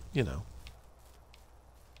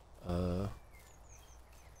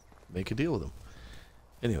 make a deal with them.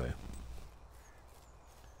 Anyway.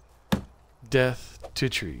 Death to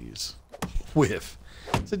trees. Whiff.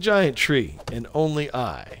 It's a giant tree, and only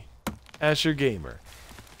I, Asher Gamer,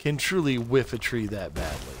 can truly whiff a tree that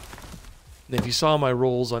badly. And if you saw my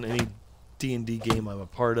rolls on any D&D game I'm a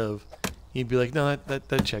part of, you'd be like, no,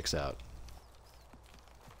 that checks out.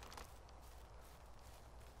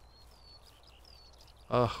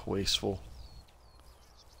 Ugh, wasteful.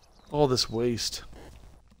 All this waste.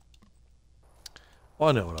 Well,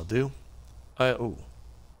 I know what I'll do.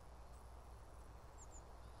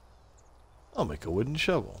 I'll make a wooden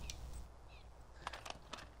shovel.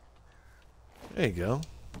 There you go.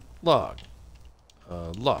 Log.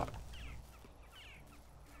 Log.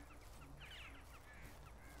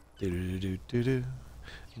 Do-do-do-do-do-do.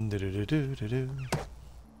 Do-do-do-do-do-do.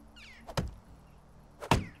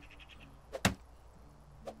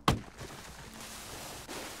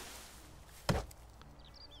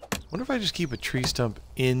 Wonder if I just keep a tree stump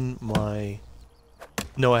in my...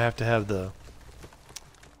 No, I have to have the...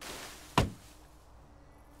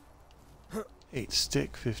 8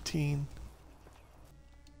 stick, 15.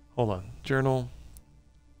 Hold on. Journal.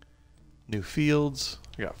 New fields.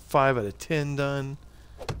 I got 5 out of 10 done.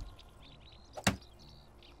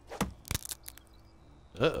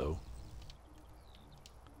 Uh-oh.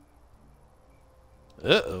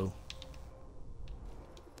 Uh-oh.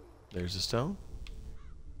 There's a stone.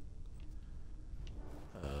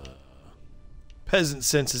 Peasant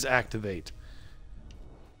senses activate.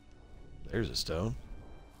 There's a stone.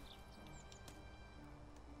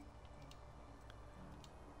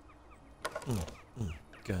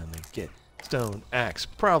 Gonna get stone axe.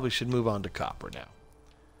 Probably should move on to copper now.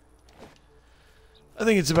 I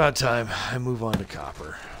think it's about time I move on to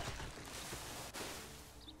copper.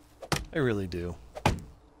 I really do.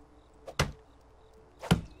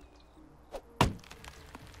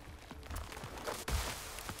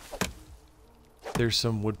 There's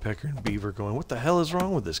some woodpecker and beaver going, what the hell is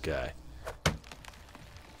wrong with this guy?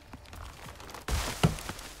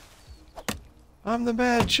 I'm the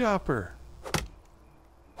bad chopper.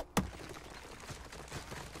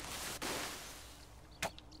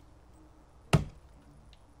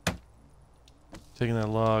 Taking that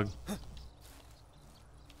log.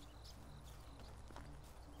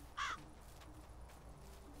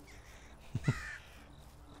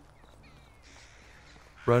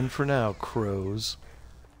 Run for now, crows.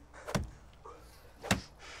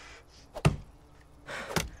 I'm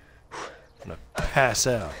gonna pass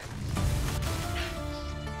out.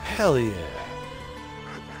 Hell yeah.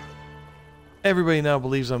 Everybody now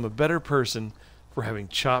believes I'm a better person for having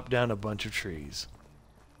chopped down a bunch of trees.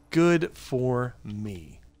 Good for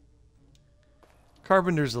me.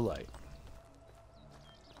 Carpenter's Delight.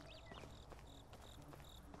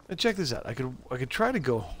 Now check this out. I could try to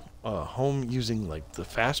go home using like the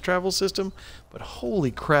fast travel system, but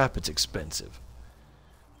holy crap, it's expensive.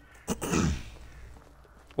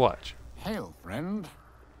 Watch. Hail, friend.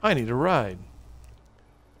 I need a ride.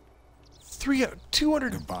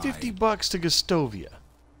 250 bucks to Gustovia.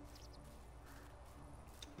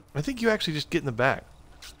 I think you actually just get in the back.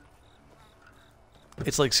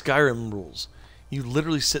 It's like Skyrim rules. You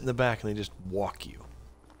literally sit in the back and they just walk you.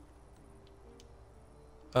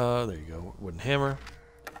 There you go. Wooden hammer.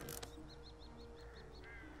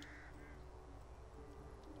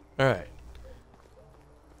 Alright.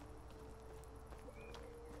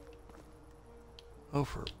 Oh,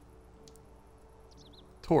 for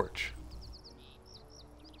torch.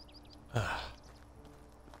 Ah.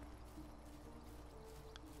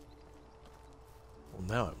 Well,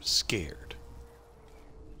 now I'm scared.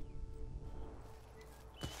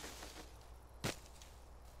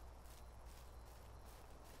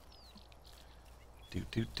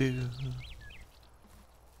 Do.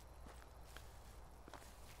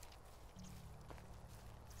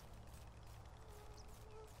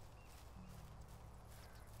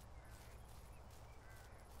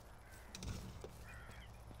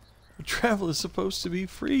 Travel is supposed to be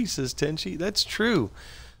free, says Tenchi. That's true.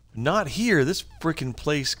 Not here. This frickin'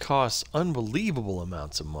 place costs unbelievable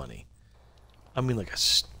amounts of money. I mean, like a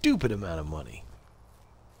stupid amount of money.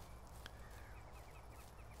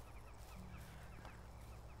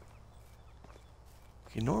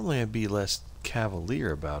 Okay, normally I'd be less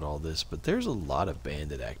cavalier about all this, but there's a lot of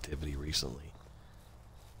bandit activity recently.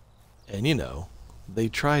 And you know, they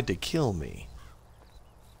tried to kill me.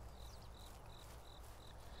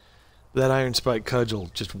 That iron spike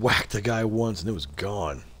cudgel just whacked the guy once and it was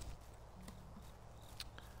gone.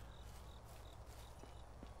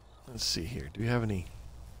 Let's see here. Do we have any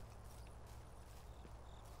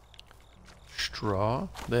straw?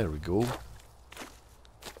 There we go.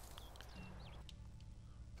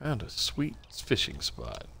 Found a sweet fishing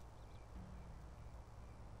spot.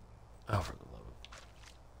 Oh, for the love of...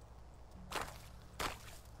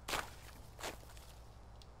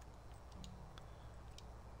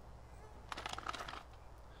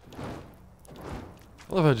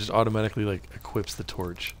 I love how it just automatically, like, equips the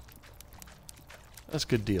torch. That's a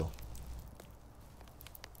good deal.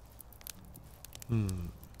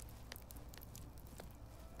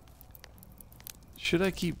 Should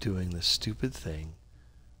I keep doing this stupid thing?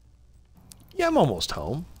 Yeah, I'm almost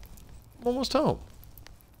home. I'm almost home.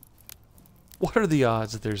 What are the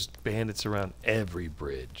odds that there's bandits around every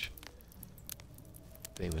bridge?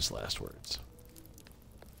 Famous last words.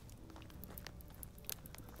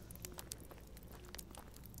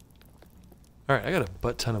 Alright, I got a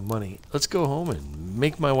butt ton of money. Let's go home and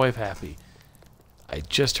make my wife happy. I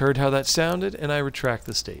just heard how that sounded, and I retract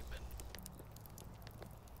the statement.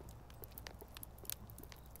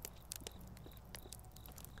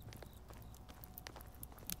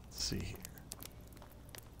 Let's see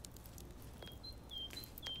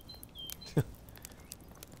here.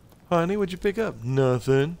 Honey, what'd you pick up?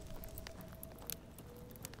 Nothing.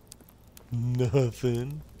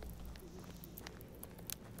 Nothing.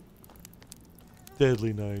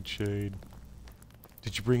 Deadly nightshade.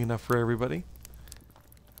 Did you bring enough for everybody?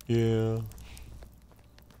 Yeah.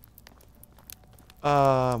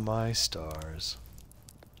 Ah, my stars.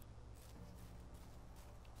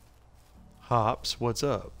 Hops, what's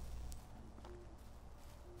up?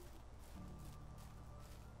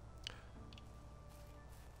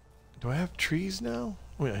 Do I have trees now?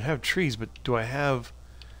 Wait, I have trees, but do I have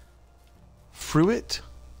fruit?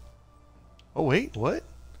 Oh, wait, what?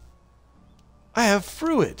 I have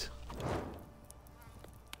fruit.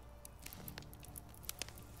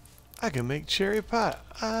 I can make cherry pie.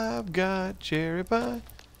 I've got cherry pie.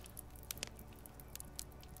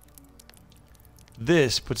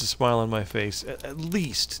 This puts a smile on my face at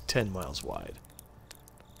least 10 miles wide.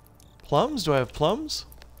 Plums? Do I have plums?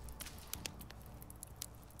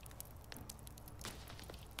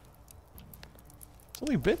 It's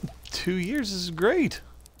only been 2 years. This is great.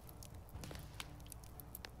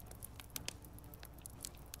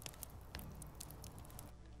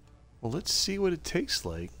 Well, let's see what it tastes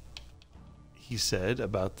like. He said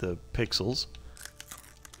about the pixels.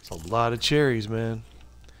 It's a lot of cherries, man.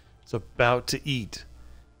 It's about to eat.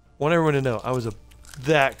 I want everyone to know I was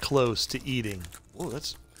that close to eating. Whoa,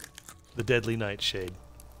 that's the deadly nightshade.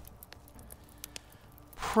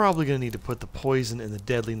 Probably gonna need to put the poison and the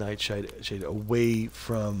deadly nightshade away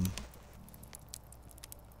from.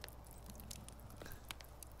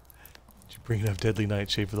 Did you bring enough deadly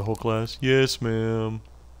nightshade for the whole class? Yes, ma'am.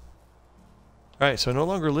 Alright, so I no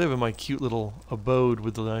longer live in my cute little abode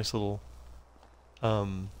with the nice little,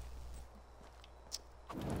 what's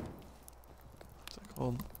that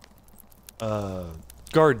called?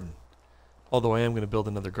 Garden. Although I am going to build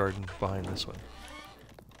another garden behind this one.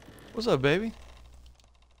 What's up, baby?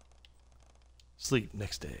 Sleep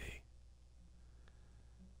next day.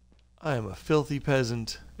 I am a filthy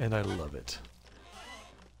peasant, and I love it.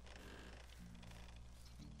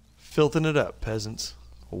 Filthing it up, peasants.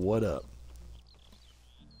 What up?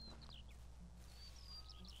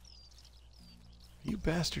 You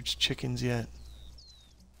bastards chickens yet?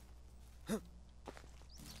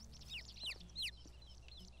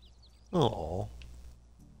 Oh.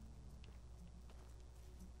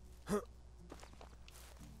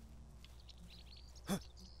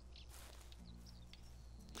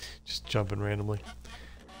 Just jumping randomly.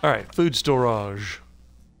 Alright, food storage.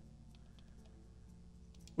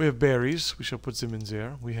 We have berries. We shall put them in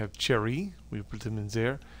there. We have cherry. We put them in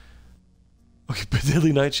there. Okay, but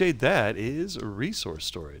deadly nightshade, that is resource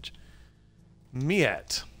storage.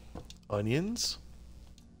 Meat. Onions.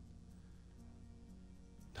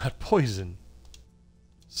 Not poison.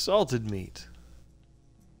 Salted meat.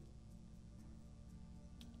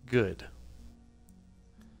 Good.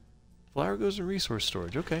 Flour goes in resource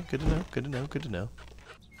storage. Okay, good to know, good to know, good to know.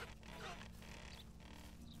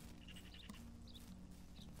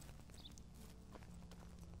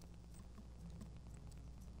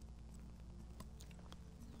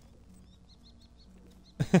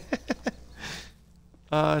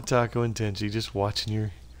 Taco and Tenchi, just watching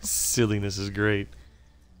your silliness is great.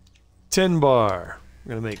 10 bar. We're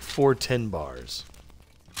gonna make 4 10 bars.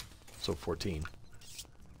 So 14.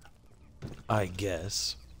 I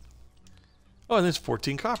guess. Oh, and there's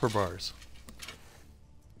 14 copper bars.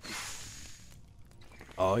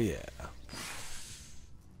 Oh yeah.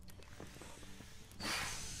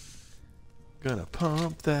 Gonna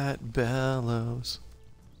pump that bellows.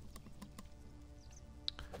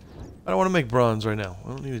 I don't want to make bronze right now. I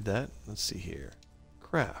don't need that. Let's see here.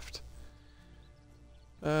 Craft.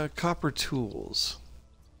 Copper tools.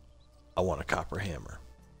 I want a copper hammer.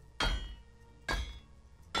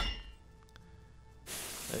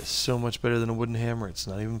 That is so much better than a wooden hammer, it's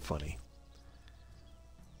not even funny.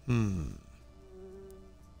 I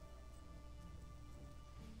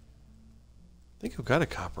think I've got a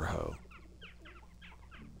copper hoe.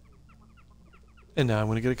 And now I'm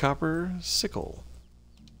going to get a copper sickle.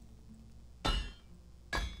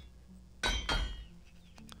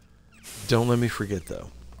 Don't let me forget, though.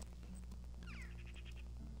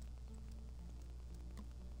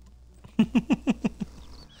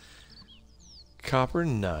 Copper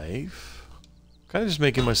knife. Kind of just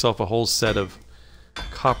making myself a whole set of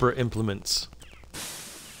copper implements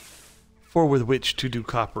for with which to do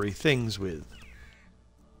coppery things with.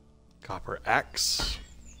 Copper axe.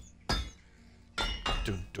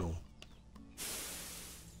 Dun, dun.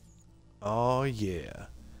 Oh yeah.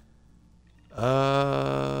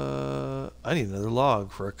 I need another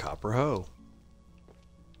log for a copper hoe.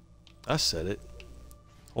 I said it.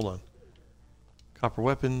 Hold on. Copper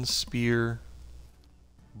weapons, spear,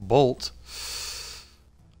 bolt.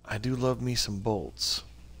 I do love me some bolts.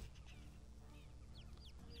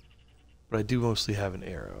 But I do mostly have an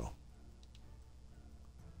arrow.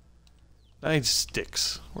 I need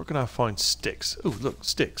sticks. Where can I find sticks? Oh, look,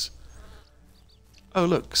 sticks. Oh,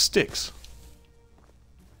 look, sticks.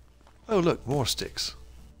 Oh, look, more sticks.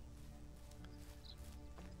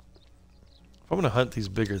 If I'm going to hunt these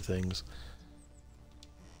bigger things.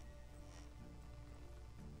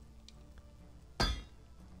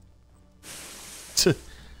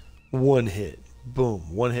 One hit.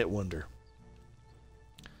 Boom. One hit wonder.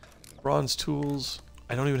 Bronze tools.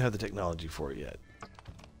 I don't even have the technology for it yet.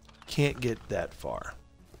 Can't get that far.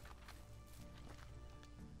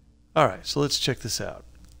 Alright, so let's check this out.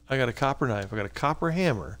 I got a copper knife. I got a copper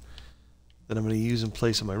hammer that I'm going to use in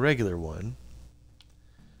place of my regular one.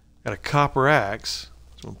 Got a copper axe,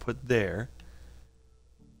 which I'm going to put there.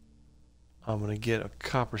 I'm going to get a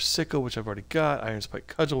copper sickle, which I've already got. Iron spike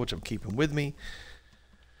cudgel, which I'm keeping with me.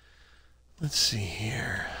 Let's see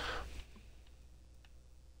here.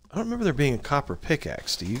 I don't remember there being a copper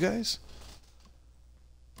pickaxe. Do you guys?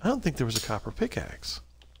 I don't think there was a copper pickaxe.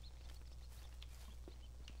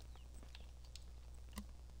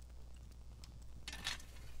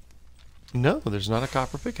 No, there's not a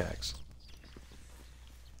copper pickaxe.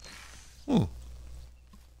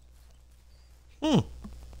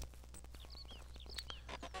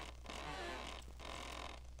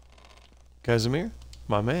 Casimir,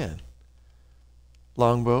 my man.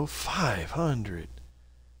 Longbow, 500.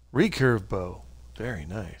 Recurve bow, very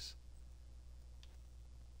nice.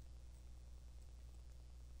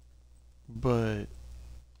 But,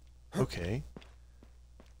 okay.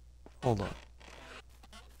 Hold on.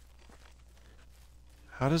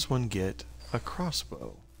 How does one get a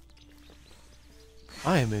crossbow?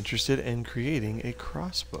 I am interested in creating a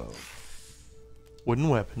crossbow. Wooden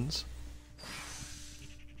weapons.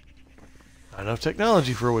 Not enough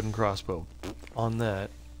technology for a wooden crossbow. On that.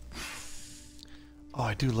 Oh,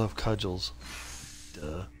 I do love cudgels.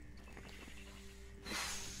 Duh.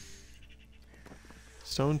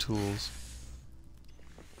 Stone tools.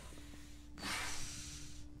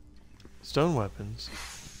 Stone weapons.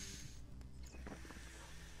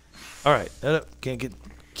 Alright, can't get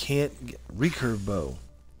recurve bow.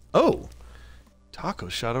 Oh! Taco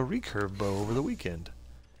shot a recurve bow over the weekend.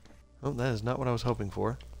 Oh, that is not what I was hoping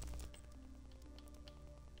for.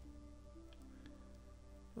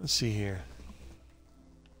 Let's see here.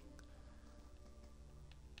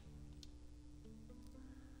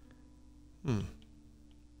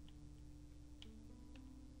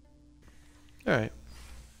 Alright.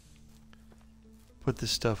 Put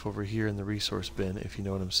this stuff over here in the resource bin, if you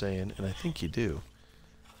know what I'm saying, and I think you do.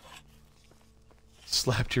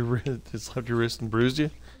 Slapped your wrist and bruised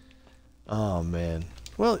you? Oh, man.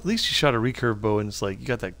 Well, at least you shot a recurve bow, and it's like, you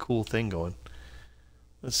got that cool thing going.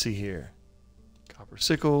 Let's see here. Copper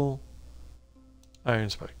sickle.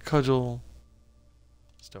 Iron spike cudgel.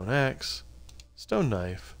 Stone axe. Stone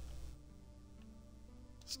knife.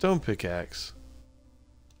 Stone pickaxe.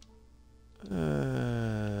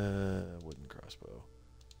 Wooden crossbow.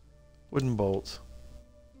 Wooden bolt.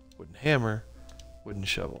 Wooden hammer. Wooden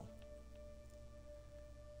shovel.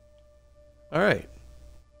 Alright.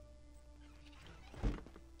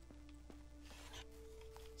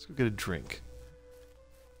 Let's go get a drink.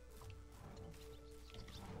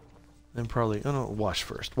 Then probably... Oh no, wash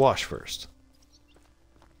first. Wash first.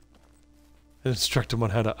 And instruct him on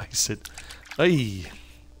how to ice it. Aye.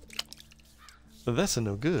 Well, that's a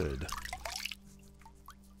no good.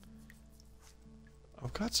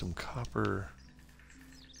 I've got some copper.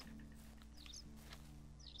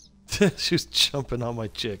 She was jumping on my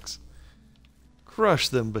chicks. Crush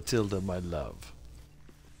them, Batylda, my love.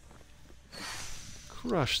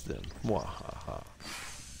 Crush them. Mwahaha.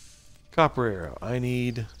 Copper arrow. I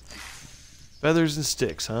need feathers and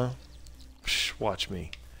sticks, huh? Psh, watch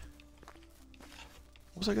me.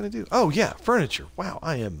 What was I going to do? Oh, yeah, furniture. Wow,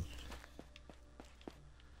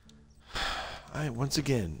 once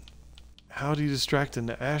again, how do you distract an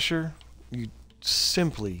Asher? You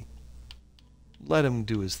simply let him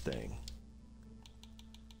do his thing.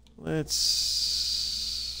 Let's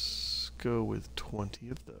go with 20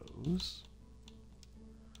 of those.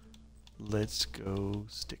 Let's go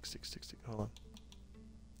stick. Hold on.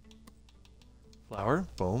 Flour,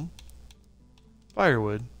 boom.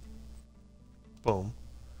 Firewood, boom.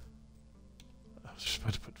 I was just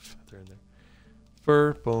about to put feather in there.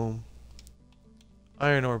 Fur, boom.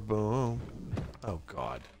 Iron ore, boom. Oh,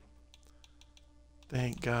 God.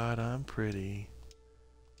 Thank God I'm pretty.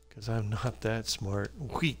 Because I'm not that smart.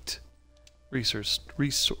 Wheat. Resource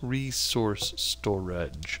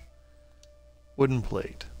storage. Wooden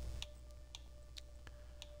plate.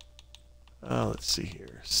 Let's see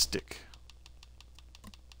here. Stick.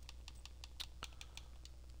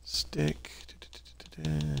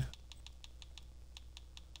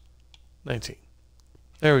 19.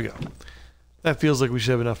 There we go. That feels like we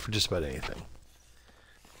should have enough for just about anything.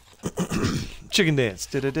 Chicken dance.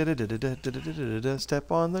 Step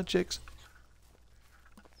on the chicks.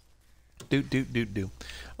 Do.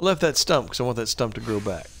 I left that stump because I want that stump to grow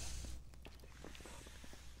back.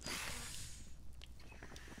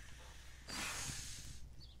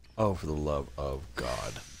 Oh, for the love of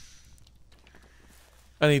God.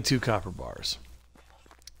 I need 2 copper bars.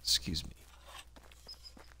 Excuse me.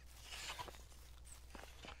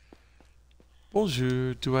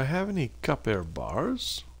 Bonjour. Do I have any copper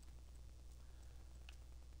bars?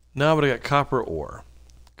 No, but I got copper ore.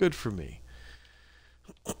 Good for me.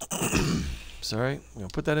 Sorry. I'm going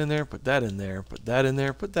to put that in there, put that in there, put that in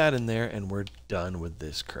there, put that in there, and we're done with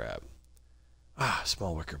this crap. Ah,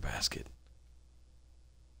 small wicker basket.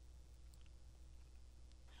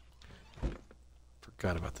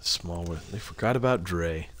 Forgot about the small one. They forgot about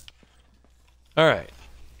Dre. Alright.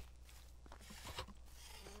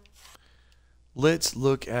 Let's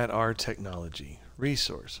look at our technology.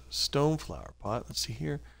 Resource. Stone flower pot. Let's see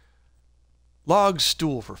here. Log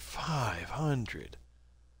stool for 500.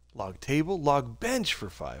 Log table. Log bench for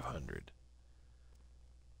 500.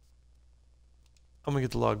 I'm going to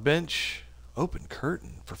get the log bench. Open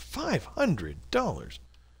curtain for $500.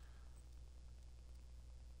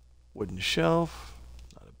 Wooden shelf.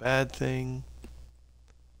 Not a bad thing.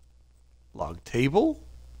 Log table.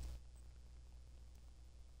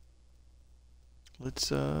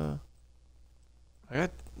 Let's, I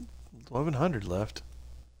got 1,100 left.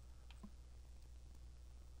 I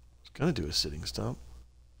was gonna do a sitting stump.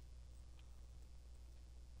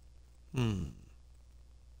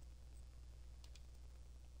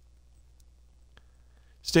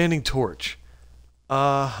 Standing torch.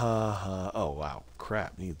 Oh, wow.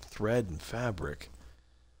 Crap. Need thread and fabric.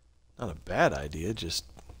 Not a bad idea, just,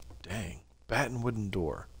 dang. Batten wooden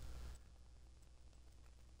door.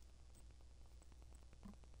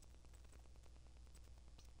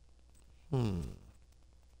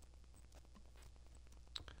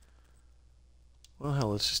 Well,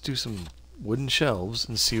 hell, let's just do some wooden shelves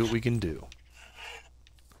and see what we can do.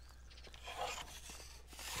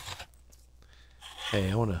 Hey,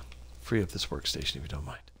 I want to free up this workstation if you don't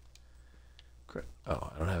mind. Crap.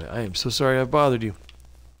 Oh, I don't have it. I am so sorry I've bothered you.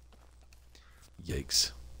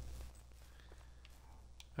 Yikes.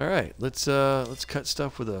 All right, let's cut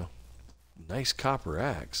stuff with a nice copper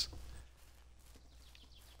axe.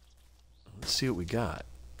 Let's see what we got.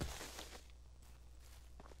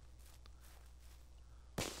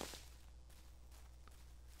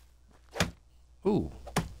 Ooh.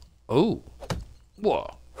 Oh.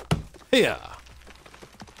 Whoa. Yeah.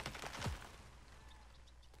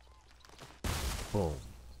 Boom.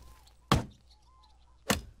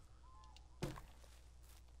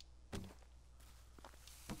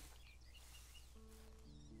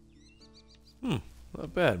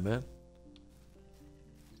 Not bad, man.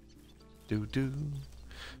 Do.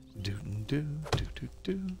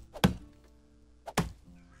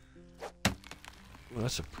 Well,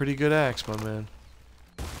 that's a pretty good axe, my man.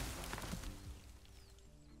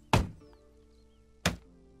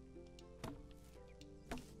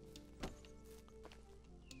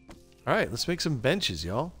 Alright, let's make some benches,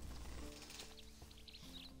 y'all.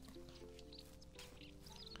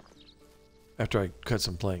 After I cut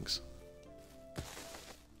some planks.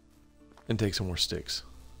 And take some more sticks.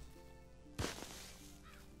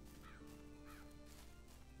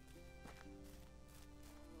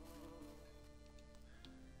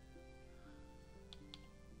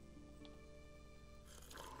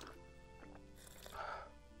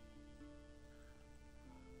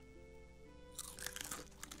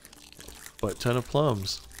 Butt ton of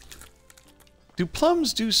plums. Do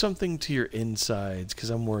plums do something to your insides? Because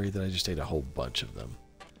I'm worried that I just ate a whole bunch of them.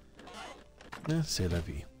 C'est la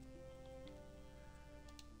vie.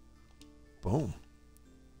 Boom.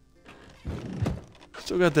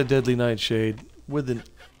 Still got that deadly nightshade with an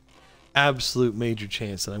absolute major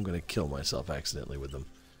chance that I'm going to kill myself accidentally with them.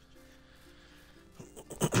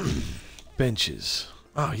 Benches.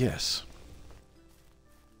 Oh, yes.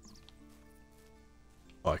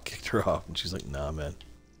 Oh, I kicked her off and she's like, nah, man.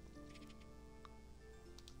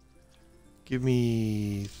 Give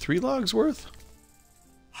me 3 logs worth?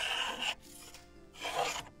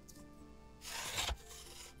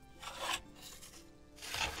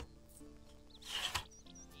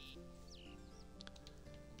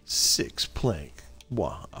 Six plank.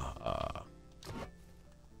 Wah.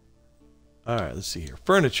 Alright, let's see here.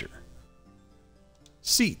 Furniture.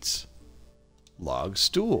 Seats. Log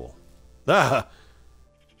stool. Ah!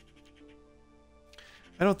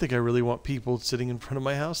 I don't think I really want people sitting in front of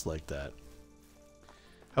my house like that.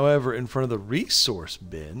 However, in front of the resource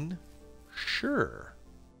bin, sure.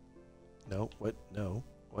 No, what? No.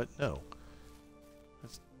 What? No.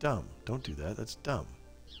 That's dumb. Don't do that. That's dumb.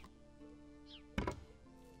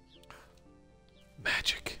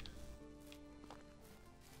 Magic.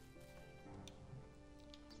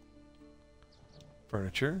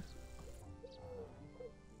 Furniture.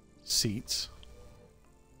 Seats.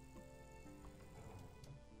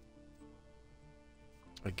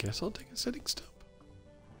 I guess I'll take a sitting stump.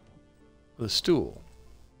 The stool.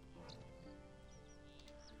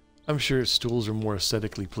 I'm sure stools are more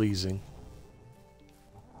aesthetically pleasing.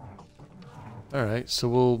 Alright, so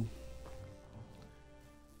we'll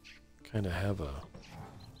kind of have a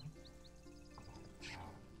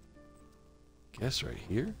guess right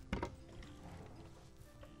here.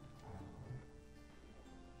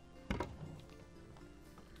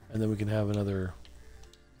 And then we can have another.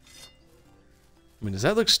 I mean, does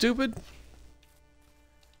that look stupid?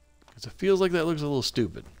 Because it feels like that looks a little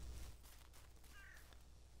stupid.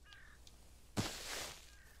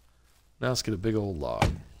 Now let's get a big old log.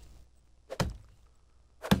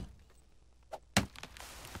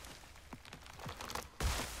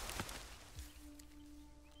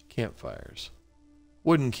 Campfires.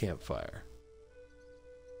 Wooden campfire.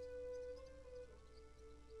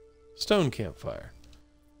 Stone campfire.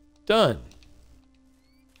 Done.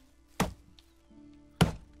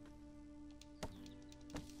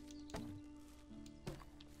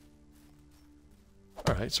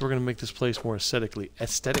 Alright, so we're going to make this place more aesthetically?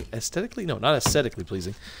 No, not aesthetically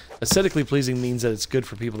pleasing. Aesthetically pleasing means that it's good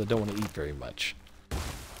for people that don't want to eat very much.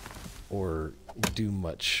 Or do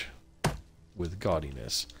much with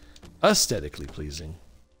gaudiness. Aesthetically pleasing.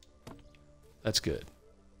 That's good.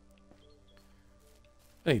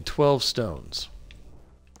 I need 12 stones.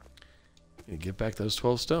 Get back those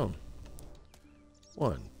 12 stone.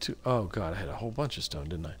 1, 2, oh god, I had a whole bunch of stone,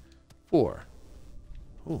 didn't I? 4.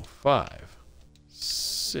 Ooh, 5.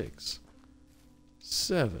 6.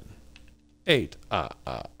 7. 8. Ugh,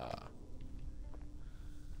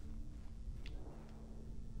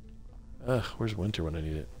 where's winter when I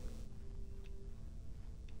need it?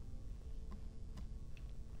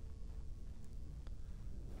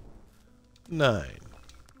 Nine,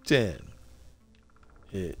 10,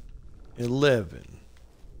 11,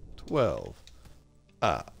 12.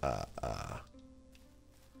 Yeah,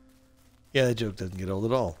 that joke doesn't get old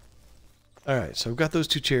at all. Alright, so I've got those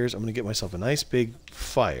 2 chairs. I'm going to get myself a nice big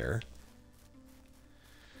fire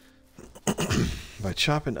by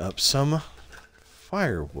chopping up some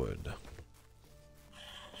firewood.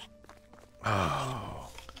 Oh.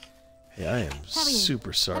 Hey, I am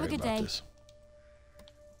super sorry about this.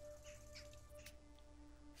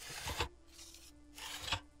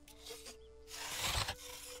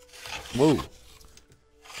 Whoa.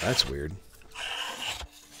 That's weird.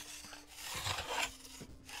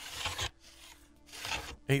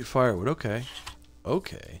 Eight firewood, okay.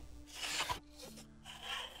 Okay.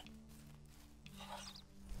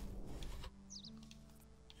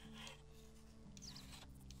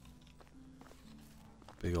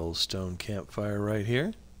 Big old stone campfire right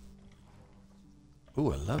here.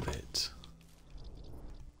 Ooh, I love it.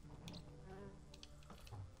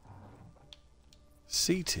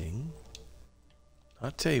 Seating.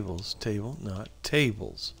 Not tables. Table, not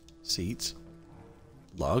tables. Seats.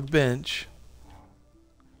 Log bench.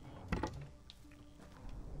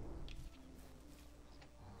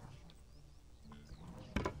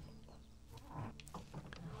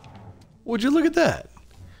 Would you look at that?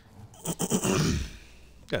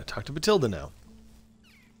 Gotta talk to Batylda now.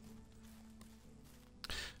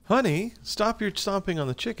 Honey, stop your stomping on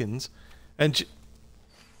the chickens and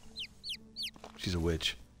She's a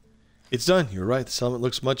witch. It's done. You're right. The settlement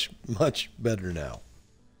looks much, much better now.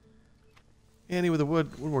 Annie with the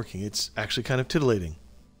woodworking. It's actually kind of titillating.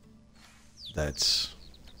 That's...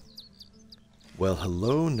 Well,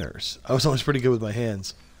 hello, nurse. I was always pretty good with my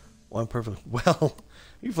hands. Well, I'm perfect. Well,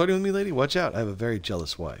 are you flirting with me, lady? Watch out. I have a very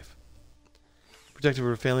jealous wife. Protective of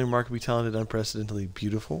her family, remarkably talented, unprecedentedly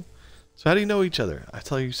beautiful. So how do you know each other? I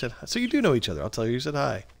tell you you said hi. So you do know each other. I'll tell you said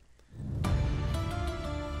hi.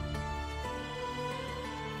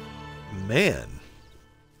 Man.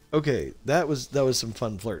 Okay, that was some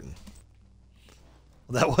fun flirting.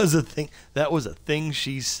 That was a thing. That was a thing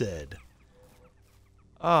she said.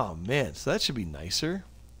 Oh man, so that should be nicer.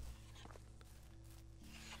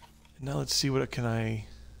 Now let's see what can I.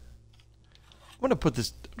 I'm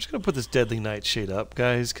just gonna put this Deadly Nightshade up,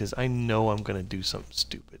 guys, because I know I'm gonna do something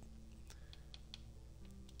stupid.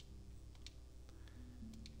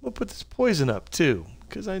 We'll put this poison up too,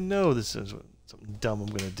 because I know this is something dumb I'm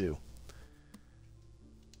gonna do.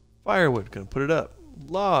 Firewood, gonna put it up.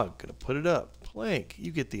 Log, gonna put it up. Plank,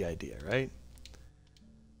 you get the idea, right?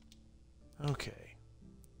 Okay.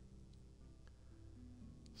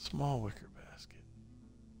 Small wicker basket.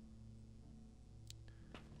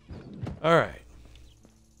 Alright.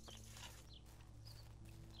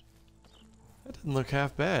 That doesn't look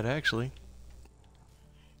half bad, actually.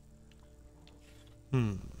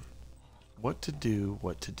 What to do,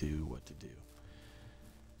 what to do, what to do.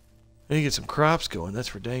 I need to get some crops going, that's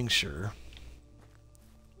for dang sure.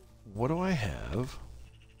 What do I have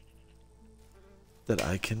that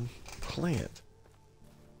I can plant?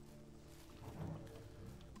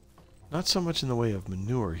 Not so much in the way of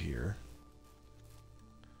manure here.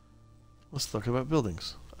 Let's talk about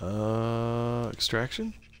buildings.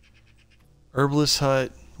 Extraction? Herbalist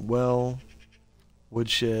hut, well,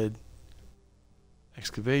 woodshed,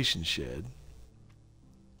 excavation shed,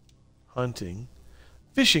 hunting,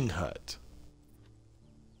 fishing hut.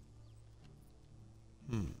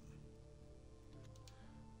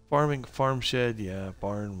 Farming, farm shed, yeah,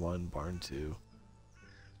 barn 1, barn 2.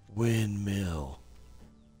 Windmill.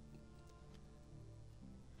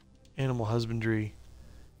 Animal husbandry.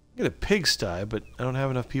 Get a pigsty, but I don't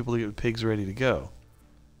have enough people to get pigs ready to go.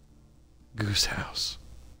 Goose house.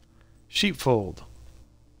 Sheepfold.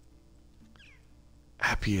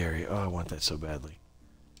 Apiary. Oh, I want that so badly.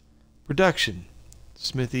 Production.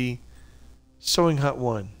 Smithy. Sewing hut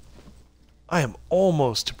 1. I am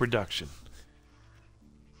almost to production.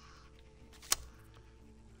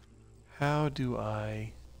 How do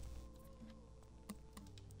I...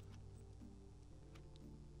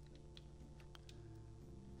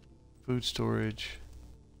 Food storage,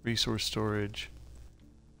 resource storage.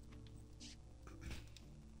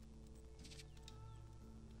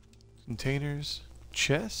 Containers,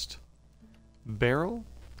 chest, barrel,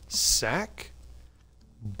 sack,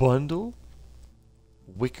 bundle,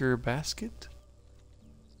 wicker basket.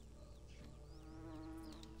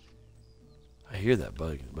 I hear that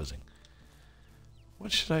buzzing.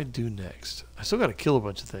 What should I do next? I still got to kill a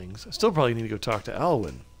bunch of things. I still probably need to go talk to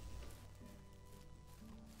Alwyn.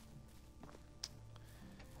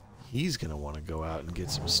 He's going to want to go out and get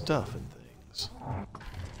some stuff and things.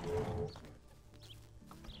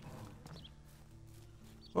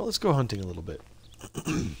 Well, let's go hunting a little bit.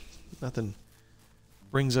 Nothing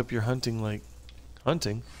brings up your hunting like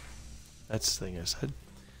hunting. That's the thing I said.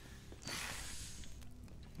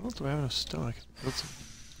 Well, do I have enough stone? I can build some.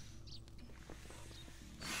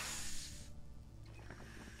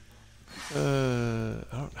 I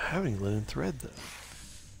don't have any linen thread though.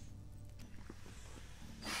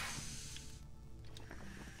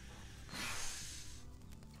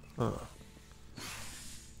 Huh.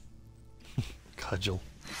 Cudgel.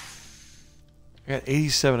 I got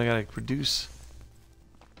 87. I gotta produce.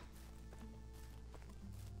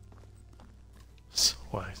 So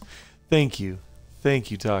wise. Thank you.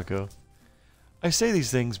 Thank you, Taco. I say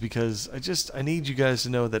these things because I need you guys to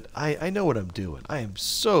know that I know what I'm doing. I am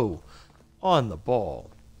so on the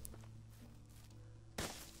ball.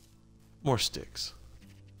 More sticks.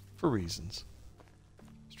 For reasons.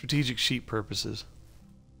 Strategic sheep purposes.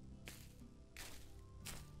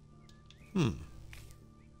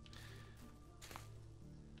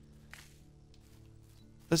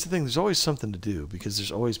 That's the thing, there's always something to do because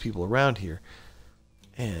there's always people around here.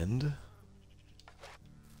 And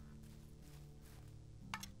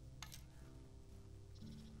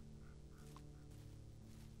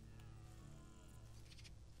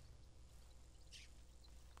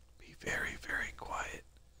be very, very quiet.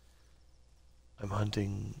 I'm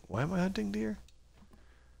hunting. Why am I hunting deer?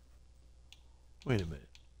 Wait a minute.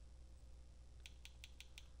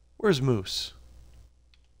 Where's Moose?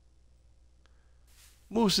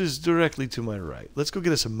 Moose is directly to my right. Let's go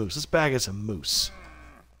get us a moose. Let's bag us a moose.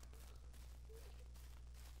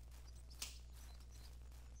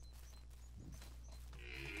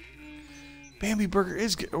 Bambi Burger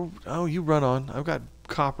is good. Oh, you run on. I've got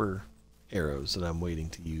copper arrows that I'm waiting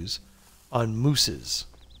to use on mooses.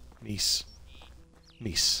 Meese.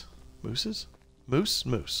 Meese. Mooses? Moose?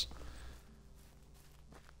 Moose.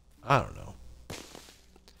 I don't know.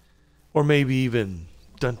 Or maybe even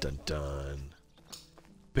dun dun dun.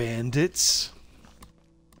 Bandits.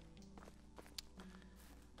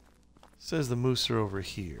 Says the moose are over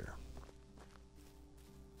here.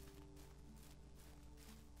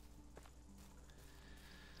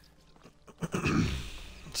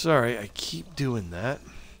 Sorry, I keep doing that.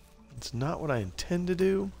 It's not what I intend to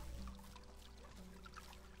do.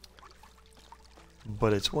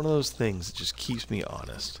 But it's one of those things that just keeps me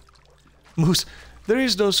honest. Moose. There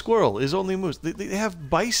is no squirrel. It's only moose. They have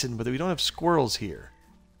bison, but we don't have squirrels here.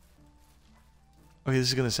 Okay, this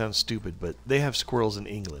is going to sound stupid, but they have squirrels in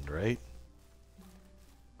England, right?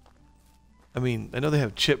 I mean, I know they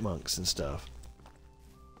have chipmunks and stuff.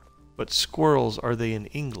 But squirrels, are they in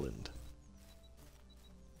England?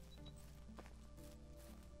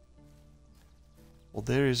 Well,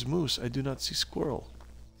 there is moose. I do not see squirrel.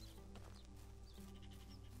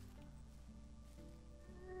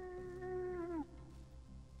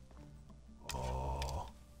 Oh.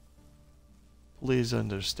 Please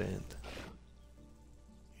understand.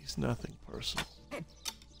 He's nothing personal.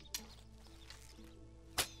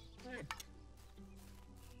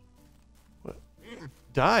 What?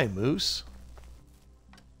 Die, moose.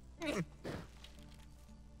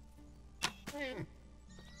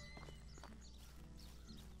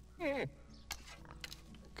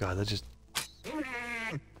 God, that just...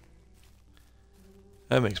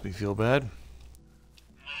 That makes me feel bad.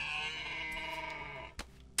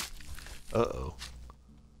 Uh-oh.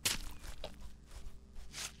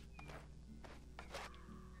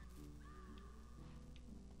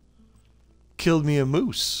 Killed me a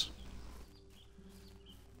moose.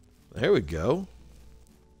 There we go.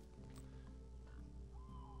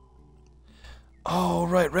 Oh,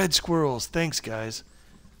 right, red squirrels. Thanks, guys.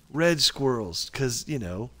 Red squirrels, because, you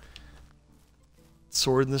know,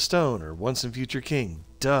 Sword in the Stone or Once and Future King.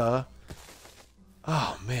 Duh.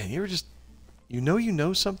 Oh, man, you ever just... You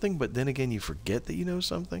know something, but then again you forget that you know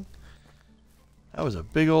something? That was a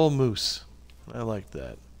big old moose. I like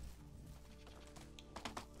that.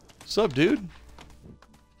 Sup, dude?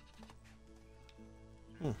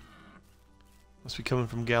 Must be coming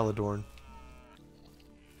from Galadorn.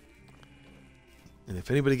 And if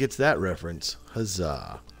anybody gets that reference,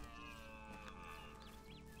 huzzah.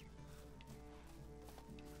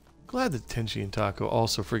 Glad that Tenchi and Taco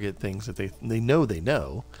also forget things that they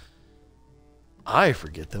know. I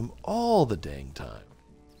forget them all the dang time.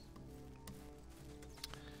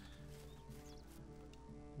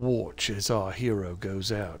 Watch as our hero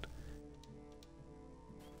goes out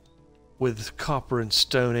with copper and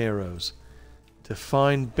stone arrows to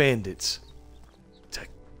find bandits to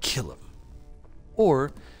kill them.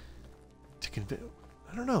 Or to convince...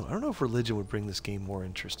 I don't know if religion would bring this game more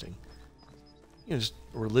interesting. You know, just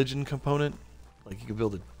a religion component. Like you could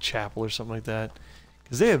build a chapel or something like that.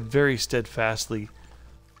 Because they have very steadfastly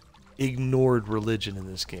ignored religion in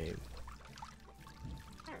this game.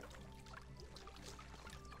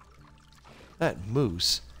 That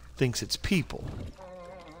moose thinks it's people.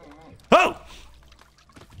 Oh!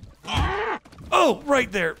 Oh,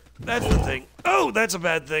 right there. That's the thing. Oh, that's a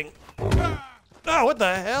bad thing. Oh, what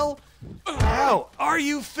the hell? How are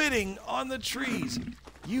you fitting on the trees?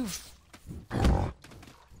 You've...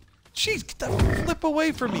 Jeez, get the flip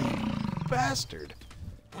away from me, you bastard.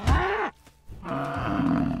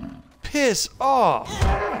 Piss off.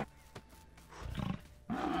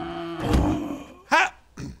 Ha!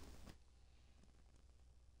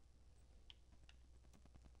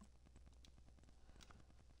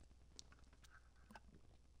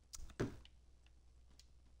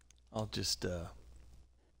 I'll just,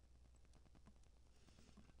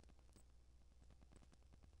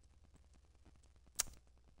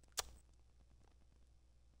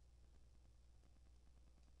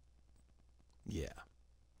 yeah.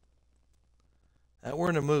 That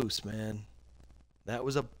weren't a moose, man. That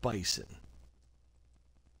was a bison.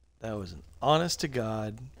 That was an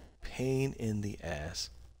honest-to-God, pain in the ass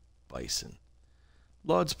bison.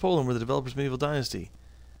 Lodz, Poland, were the developers of Medieval Dynasty.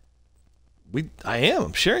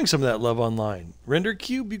 I'm sharing some of that love online. Render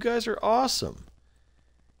Cube, you guys are awesome.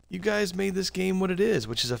 You guys made this game what it is,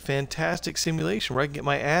 which is a fantastic simulation where I can get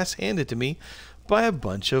my ass handed to me by a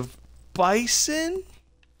bunch of bison.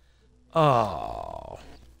 Oh.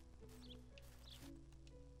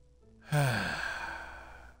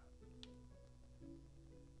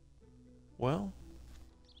 Well,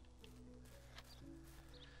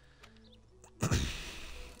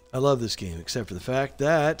 I love this game, except for the fact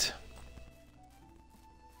that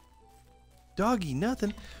doggy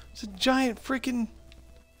nothing. It's a giant freaking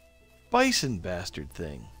bison bastard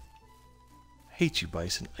thing. I hate you,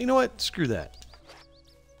 bison. You know what? Screw that.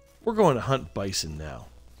 We're going to hunt bison now.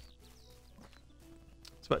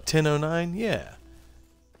 It's about 10:09. Yeah.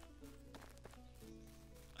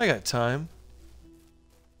 I got time.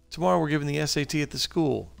 Tomorrow we're giving the SAT at the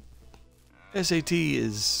school. SAT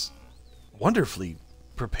is wonderfully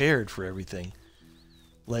prepared for everything.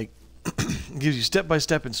 Like, gives you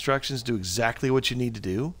step-by-step instructions to do exactly what you need to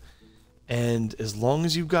do. And as long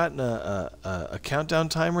as you've gotten a countdown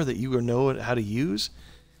timer that you know how to use,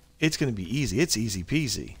 it's going to be easy. It's easy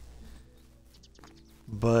peasy.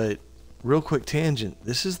 But, real quick tangent.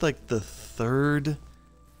 This is like the third...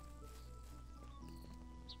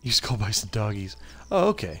 You skull bison doggies. Oh,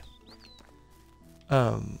 okay.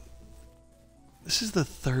 This is the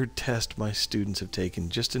third test my students have taken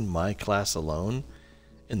just in my class alone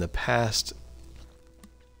in the past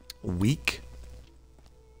week.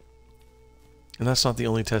 And that's not the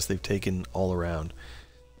only test they've taken all around.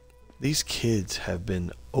 These kids have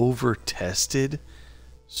been over-tested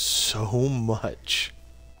so much.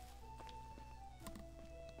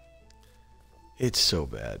 It's so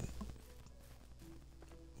bad.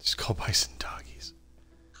 Just call bison doggies.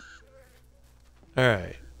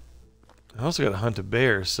 Alright. I also got to hunt a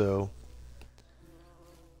bear, so...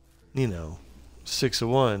 You know, 6 of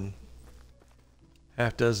one,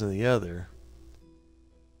 half dozen of the other.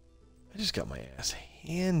 I just got my ass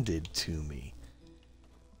handed to me.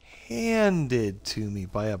 Handed to me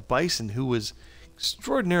by a bison who was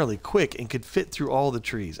extraordinarily quick and could fit through all the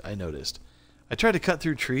trees, I noticed. I tried to cut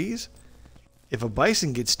through trees. If a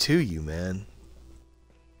bison gets to you, man...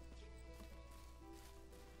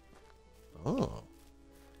 Oh.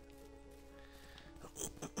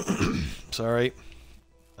 Sorry.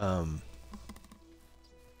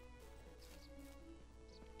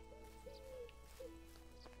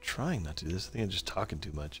 Trying not to do this. I think I'm just talking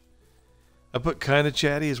too much. I put kinda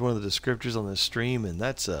chatty as one of the descriptors on this stream, and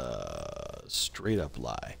that's a straight up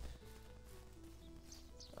lie.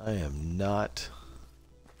 I am not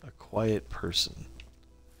a quiet person.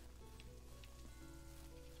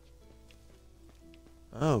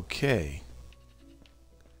 Okay.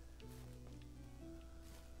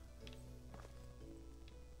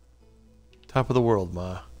 Top of the world,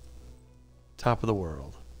 Ma. Top of the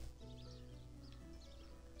world.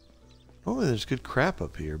 Normally there's good crap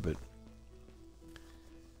up here, but...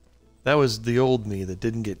 That was the old me that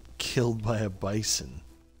didn't get killed by a bison.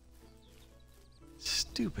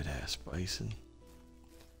 Stupid ass bison.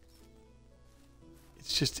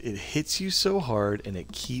 It's just, it hits you so hard and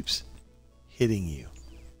it keeps hitting you.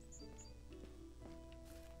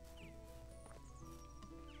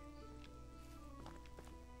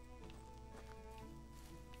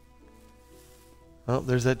 Oh,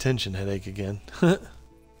 there's that tension headache again.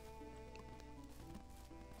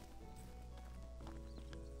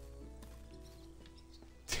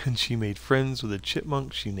 And she made friends with a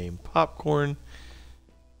chipmunk she named Popcorn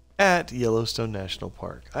at Yellowstone National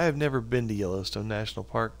Park. I have never been to Yellowstone National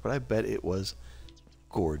Park, but I bet it was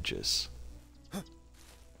gorgeous.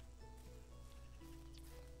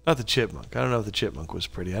 Not the chipmunk. I don't know if the chipmunk was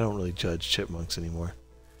pretty. I don't really judge chipmunks anymore.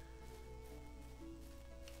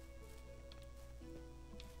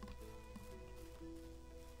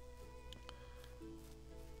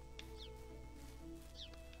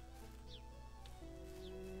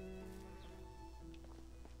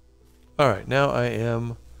 Alright, now I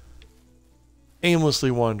am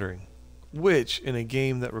aimlessly wandering. Which, in a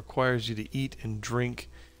game that requires you to eat and drink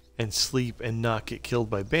and sleep and not get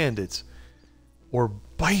killed by bandits, or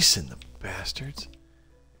bison, the bastards.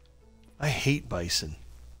 I hate bison.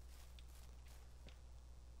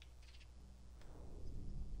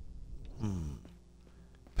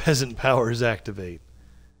 Peasant powers activate.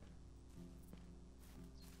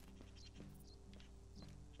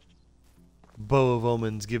 Bow of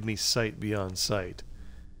omens give me sight beyond sight.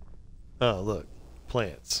 Oh, look.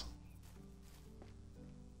 Plants.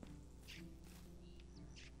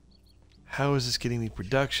 How is this getting me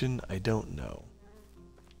production? I don't know.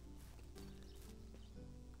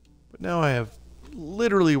 But now I have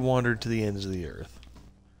literally wandered to the ends of the earth.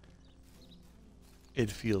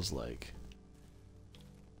 It feels like.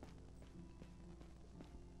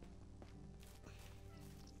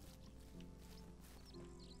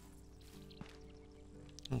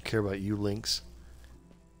 I don't care about you, Lynx.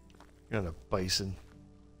 You're not a bison.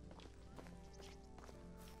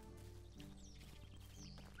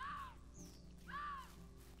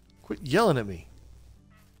 Quit yelling at me.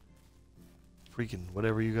 Freaking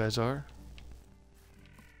whatever you guys are.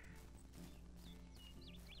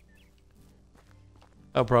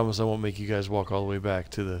 I promise I won't make you guys walk all the way back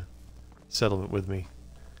to the settlement with me.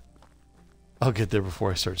 I'll get there before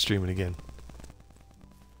I start streaming again.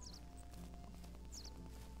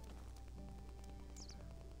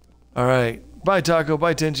 Alright. Bye, Taco.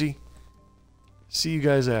 Bye, Tenchi. See you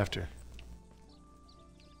guys after.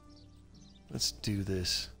 Let's do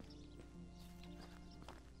this.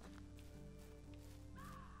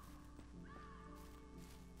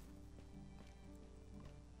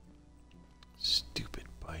 Stupid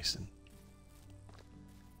bison.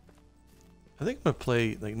 I think I'm gonna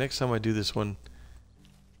play, like, next time I do this one,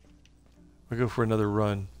 I go for another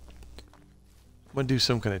run. I'm gonna do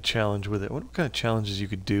some kind of challenge with it. What kind of challenges you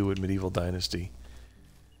could do with Medieval Dynasty?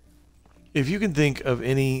 If you can think of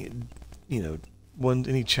any, you know,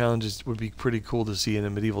 any challenges would be pretty cool to see in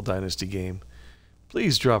a Medieval Dynasty game,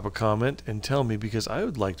 please drop a comment and tell me, because I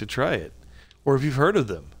would like to try it. Or if you've heard of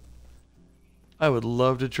them, I would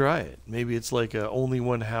love to try it. Maybe it's like a only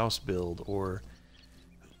one house build, or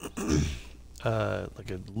like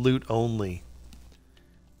a loot only.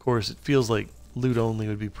 Of course, it feels like loot only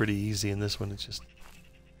would be pretty easy in this one. It's just,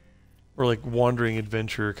 or like wandering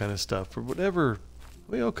adventure kind of stuff, or whatever.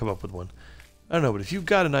 We'll come up with one. I don't know, but if you've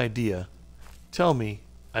got an idea, tell me.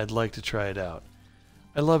 I'd like to try it out.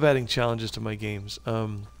 I love adding challenges to my games.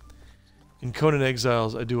 In Conan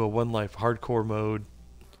Exiles, I do a one life hardcore mode,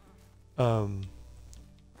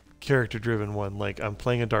 character driven one. Like, I'm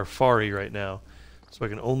playing a Darfari right now, so I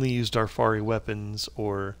can only use Darfari weapons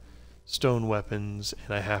or stone weapons,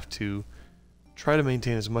 and I have to try to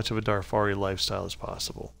maintain as much of a Darfari lifestyle as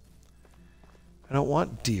possible. I don't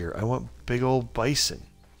want deer, I want big old bison.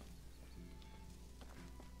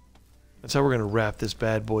 That's how we're going to wrap this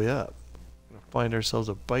bad boy up. We're going to find ourselves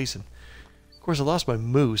a bison. Of course, I lost my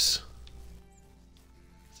moose.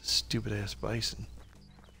 It's a stupid ass bison.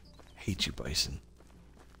 Hate you, bison.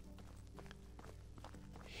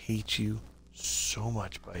 Hate you so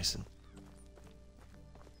much, bison.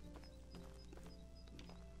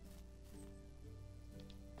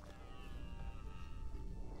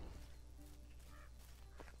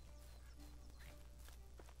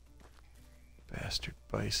 Bastard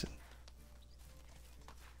bison.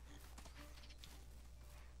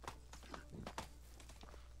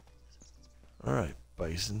 Alright,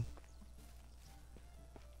 bison.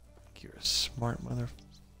 You're a smart mother.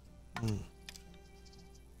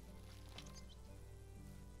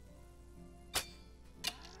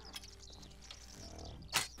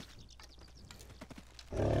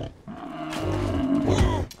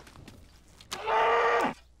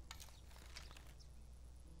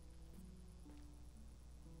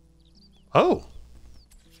 Oh!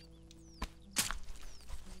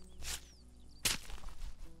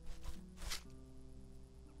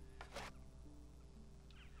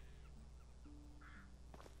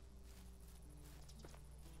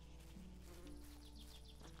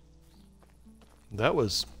 That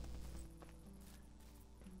was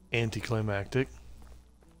anticlimactic.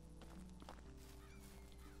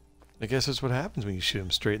 I guess that's what happens when you shoot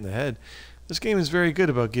him straight in the head. This game is very good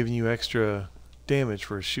about giving you extra damage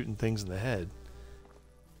for shooting things in the head.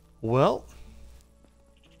 Well,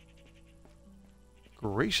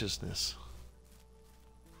 graciousness.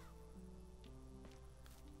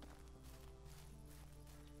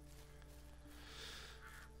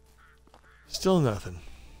 Still nothing.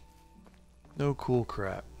 No cool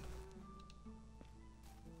crap.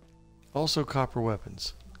 Also copper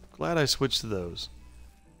weapons. Glad I switched to those.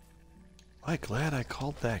 I'm glad I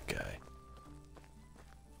called that guy.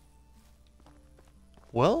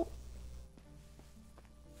 Well,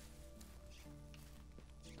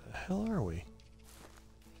 the hell are we?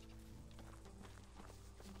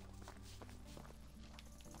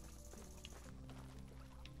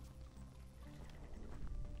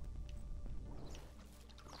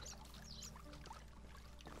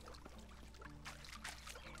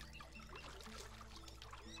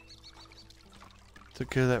 Took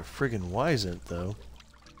care of that friggin' Wisent, though.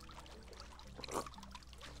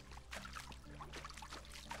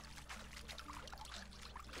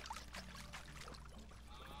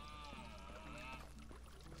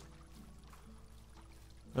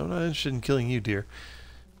 No, I'm not interested in killing you, dear.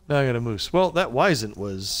 Now I got a moose. Well, that Wisent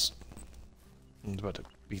was about to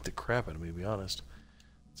beat the crap out of me, to be honest.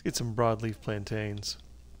 Let's get some broadleaf plantains.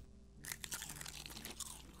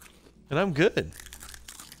 And I'm good.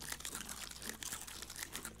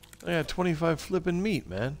 I got 25 flippin' meat,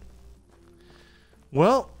 man.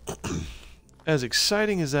 Well, as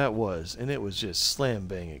exciting as that was, and it was just slam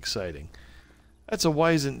bang exciting, That's a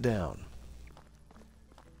Wisent down.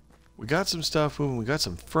 We got some stuff moving. We got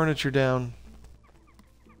some furniture down.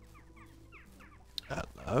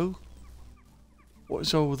 Hello?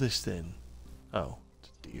 What's all this then? Oh, it's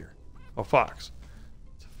a deer. Oh, fox.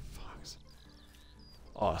 It's a fox.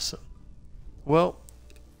 Awesome. Well,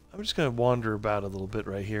 I'm just going to wander about a little bit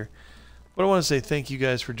right here. But I want to say thank you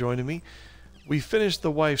guys for joining me. We finished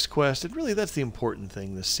the wife's quest, and really that's the important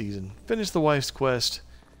thing this season. Finished the wife's quest,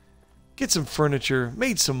 get some furniture,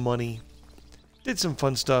 made some money, did some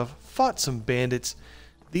fun stuff, fought some bandits.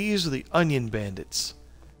 These are the onion bandits.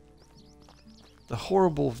 The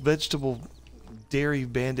horrible vegetable dairy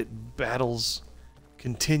bandit battles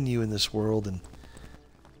continue in this world, and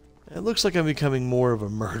it looks like I'm becoming more of a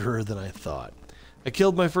murderer than I thought. I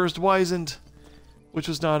killed my first Wisent, which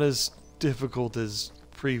was not as difficult as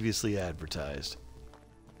previously advertised.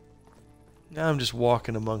 Now I'm just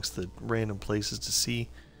walking amongst the random places to see.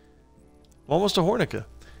 I'm almost to Hornica.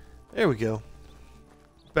 There we go.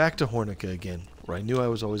 Back to Hornica again, where I knew I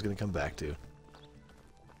was always going to come back to.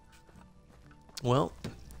 Well,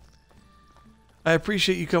 I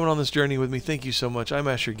appreciate you coming on this journey with me. Thank you so much. I'm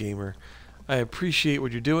Asher Gamer. I appreciate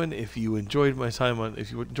what you're doing. If you enjoyed my time on,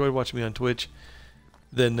 if you enjoyed watching me on Twitch,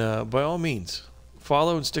 then by all means,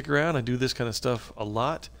 follow and stick around. I do this kind of stuff a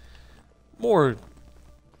lot, more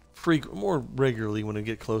regularly when I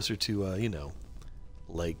get closer to, you know,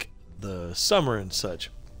 like the summer and such.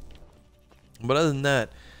 But other than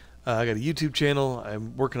that, I got a YouTube channel.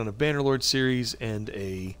 I'm working on a Bannerlord series and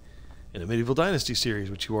a Medieval Dynasty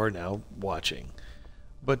series, which you are now watching.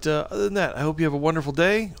 But other than that, I hope you have a wonderful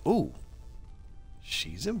day. Ooh,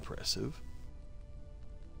 she's impressive.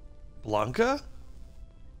 Blanca?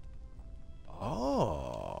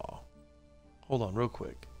 Oh. Hold on real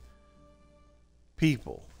quick.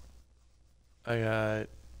 People. I got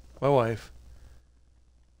my wife.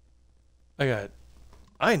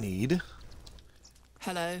 I need...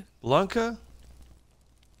 Hello. Blanca?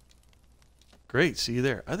 Great, see you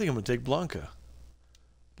there. I think I'm going to take Blanca.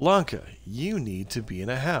 Blanca, you need to be in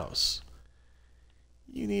a house.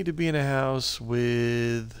 You need to be in a house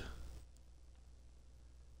with...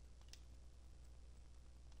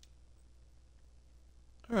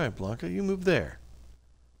 Alright, Blanca, you move there.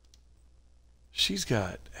 She's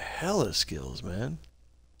got hella skills, man.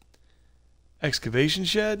 Excavation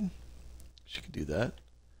shed? She could do that.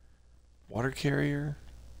 Water carrier?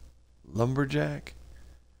 Lumberjack?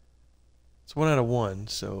 It's 1 out of 1,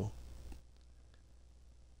 so...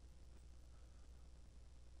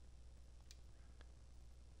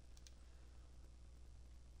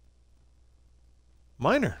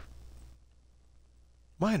 Miner.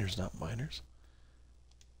 Miners, not miners.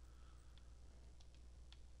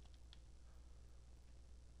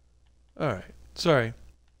 Alright, sorry.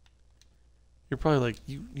 You're probably like,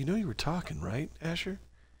 you know you were talking, right, Asher?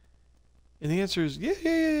 And the answer is,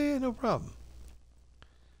 yeah, no problem.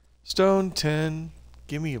 Stone, 10.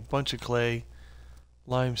 Give me a bunch of clay,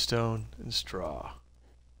 limestone, and straw.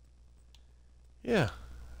 Yeah,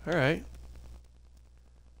 alright.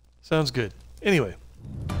 Sounds good. Anyway.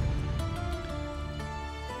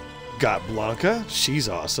 Got Blanca. She's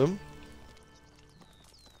awesome.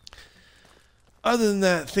 Other than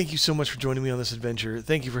that, thank you so much for joining me on this adventure.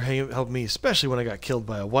 Thank you for helping me, especially when I got killed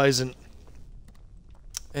by a Wisent.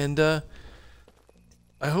 And I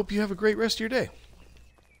hope you have a great rest of your day.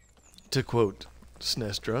 To quote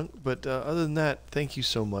SNES Drunk. But other than that, thank you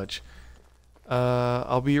so much.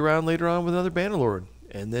 I'll be around later on with another Bannerlord.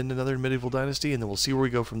 And then another Medieval Dynasty. And then we'll see where we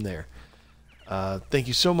go from there. Thank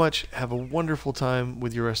you so much. Have a wonderful time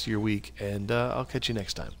with your rest of your week. And I'll catch you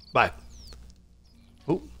next time. Bye.